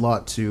it adds a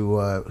lot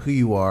to who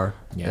you are.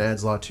 Yeah. It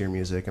adds a lot to your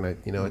music, and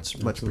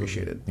it's much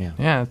appreciated. too. Yeah.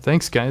 Yeah,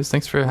 thanks guys.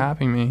 Thanks for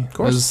having me. Of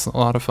course. It was a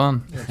lot of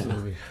fun.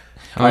 Absolutely.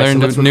 I All right, so learned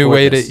let's a new record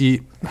way this. to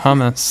eat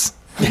hummus.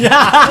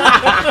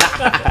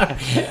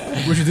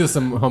 We should do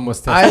some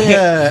hummus I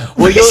testing.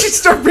 Well, we you'll- should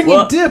start bringing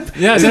well- dip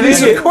Yeah, to that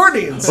these is-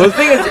 recordings. Well, the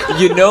thing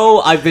is,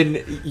 I've been,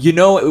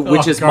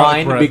 which is garlic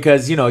mine bread.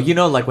 because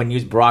like when you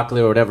use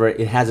broccoli or whatever,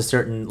 it has a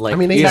certain like,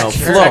 they got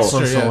flow. carrots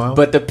once in a yeah. while.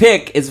 But the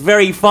pick is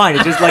very fine.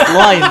 It's just like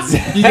lines.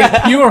 You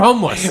get pure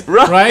hummus,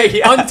 Right, right?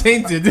 yeah.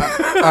 Untainted. all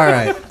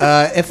right,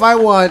 if I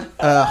want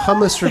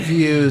hummus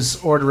reviews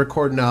or to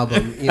record an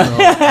album,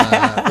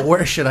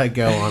 where should I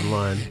go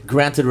online?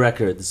 Granted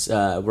Records.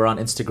 We're on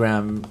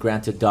Instagram,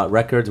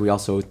 granted.records. We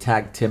also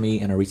tagged Timmy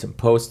in a recent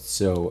post.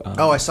 So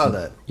Oh, I saw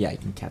that. yeah, you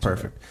can catch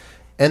Perfect.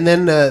 And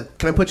then,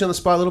 can I put you on the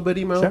spot a little bit,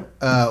 Emo?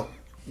 Sure.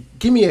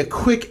 Give me a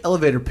quick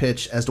elevator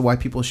pitch as to why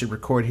people should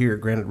record here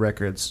at Granted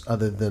Records,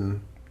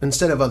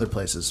 instead of other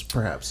places,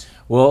 perhaps.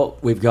 Well,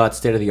 we've got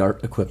state of the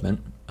art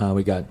equipment.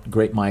 We got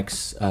great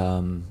mics.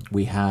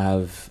 We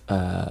have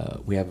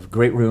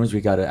great rooms.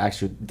 We got an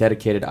actual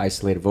dedicated,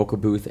 isolated vocal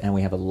booth, and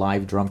we have a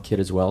live drum kit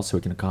as well, so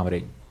we can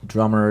accommodate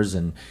drummers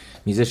and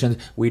musicians.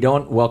 We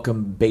don't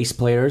welcome bass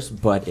players,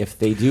 but if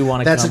they do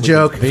want to, That's come, a we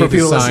joke can- for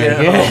people listening.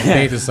 Yeah.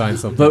 They need to sign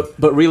something.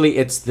 But really,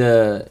 it's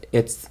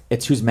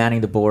who's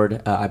manning the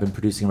board. I've been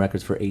producing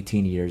records for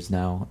 18 years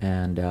now,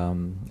 and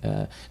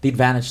the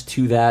advantage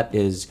to that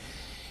is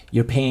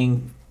you're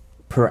paying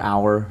per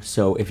hour.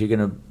 So if you're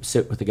going to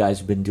sit with the guys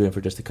who've been doing it for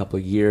just a couple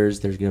of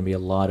years, there's going to be a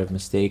lot of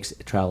mistakes,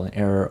 trial and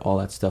error. All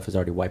that stuff is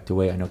already wiped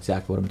away. I know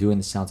exactly what I'm doing,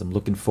 the sounds I'm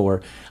looking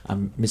for.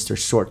 I'm Mr.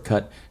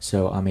 Shortcut,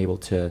 so I'm able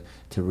to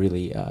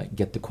really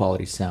get the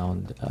quality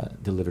sound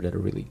delivered at a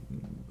really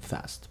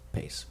fast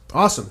pace.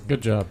 Awesome.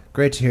 Good job.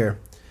 Great to hear.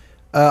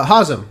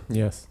 Hazem,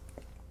 Yes.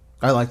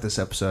 I like this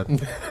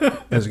episode. It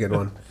was a good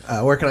one.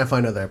 Where can I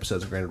find other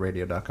episodes of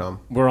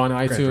GrantedRadio.com? We're on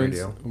Grand iTunes.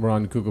 Radio. We're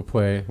on Google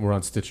Play. We're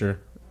on Stitcher.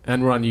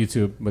 And we're on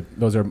YouTube, but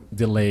those are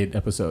delayed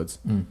episodes.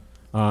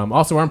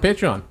 Also, we're on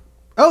Patreon.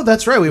 Oh,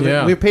 that's right. We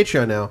have Yeah.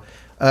 Patreon now.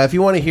 If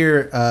you want to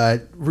hear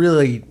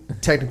really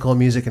technical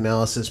music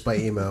analysis by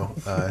Emo,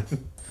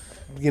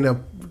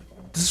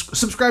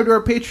 subscribe to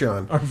our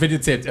Patreon. Our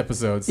videotaped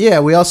episodes. Yeah,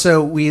 we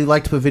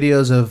like to put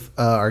videos of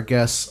our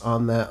guests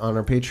on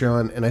our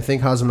Patreon, and I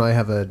think Hazem and I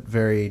have a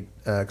very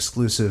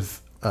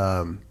exclusive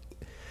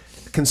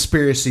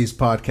conspiracies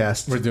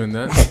podcast. We're doing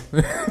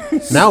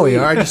that. Now we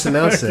are. I just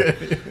announced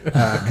it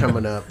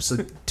coming up, so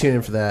tune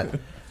in for that.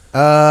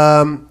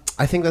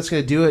 I think that's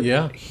going to do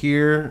it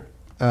here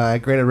at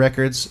Granite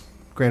Records,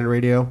 Granite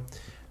Radio.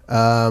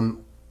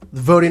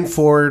 Voting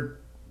for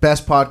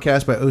Best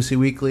Podcast by OC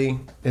Weekly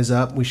is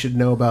up. We should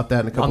know about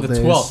that in a couple days.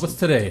 On the 12th. What's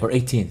today? Or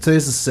 18th.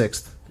 Today's the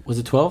 6th. Was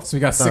it 12? So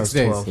we got 6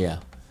 days. 12. Yeah.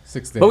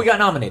 6 days. But we got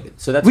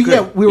nominated, so that's great.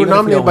 Yeah, we were Even if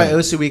nominated by don't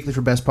win. OC Weekly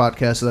for Best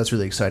Podcast, so that's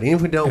really exciting. Even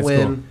if we don't That's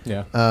win,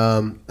 cool.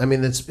 Yeah. I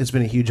mean, it's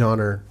been a huge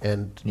honor,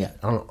 and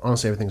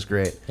honestly, everything's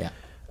great. Yeah.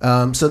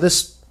 So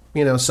this,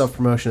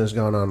 self-promotion has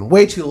gone on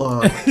way too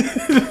long.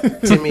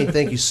 Timmy,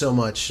 thank you so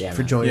much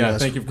for joining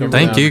us. Thank you for coming.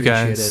 Thank you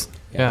appreciate guys. it.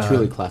 Yeah,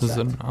 truly class This is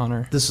act. an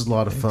honor. This is a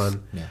lot of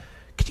fun. Yeah.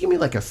 Could you give me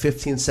like a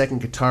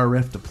 15-second guitar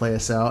riff to play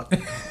us out?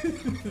 Thank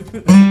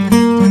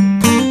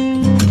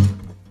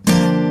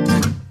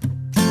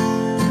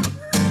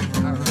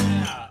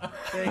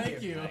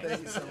you.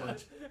 Thank you so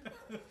much.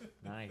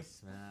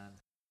 Nice, man.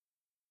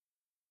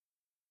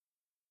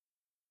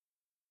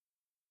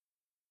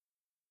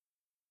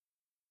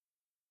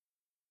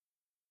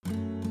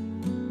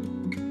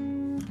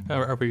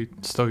 Are we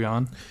still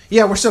going?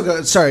 Yeah, we're still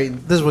going. Sorry,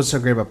 this is what's so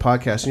great about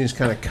podcasts. You just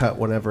kind of cut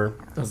whenever.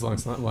 As long as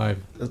it's not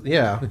live.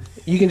 Yeah,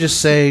 you can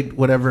just say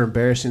whatever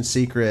embarrassing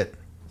secret.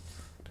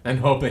 And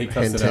hope that he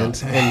cuts it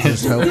out. And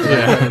just hope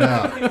cut it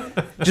out.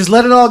 Just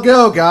let it all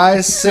go,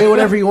 guys. Say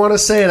whatever you want to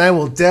say, and I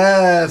will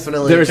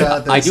definitely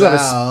cut this I do have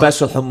out. a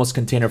special hummus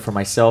container for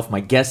myself.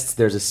 My guests,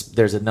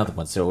 there's another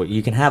one, so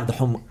you can have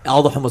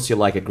all the hummus you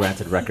like at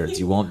Granted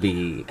Records. You won't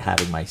be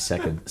having my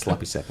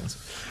sloppy seconds.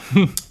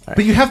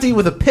 But you have to eat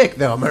with a pick,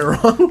 though. Am I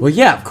wrong? Well,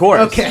 yeah, of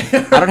course. Okay.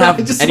 I don't have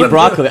just any wanted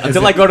broccoli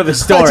until I go to the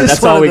store. just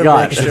That's all we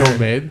wanted to got. make Is it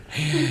homemade?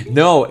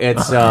 No,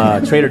 it's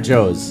Trader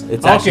Joe's.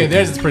 It's Okay, actually,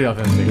 theirs is pretty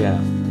authentic.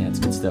 yeah, it's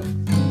good stuff.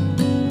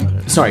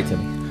 Sorry,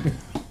 Timmy.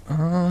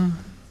 Are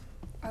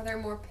there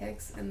more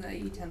picks in the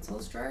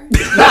utensils drawer? Yeah,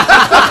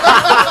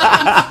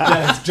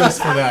 it's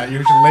just for that. You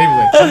should label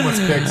it. Hummus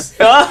picks.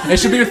 It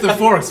should be with the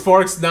forks.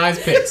 Forks, knives,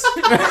 picks.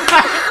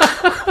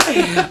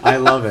 I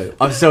love it.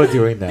 I'm so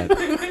doing that.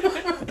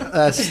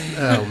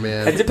 Oh,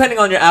 man. And depending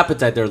on your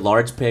appetite, there are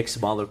large picks,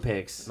 smaller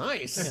picks.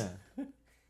 Nice. Yeah.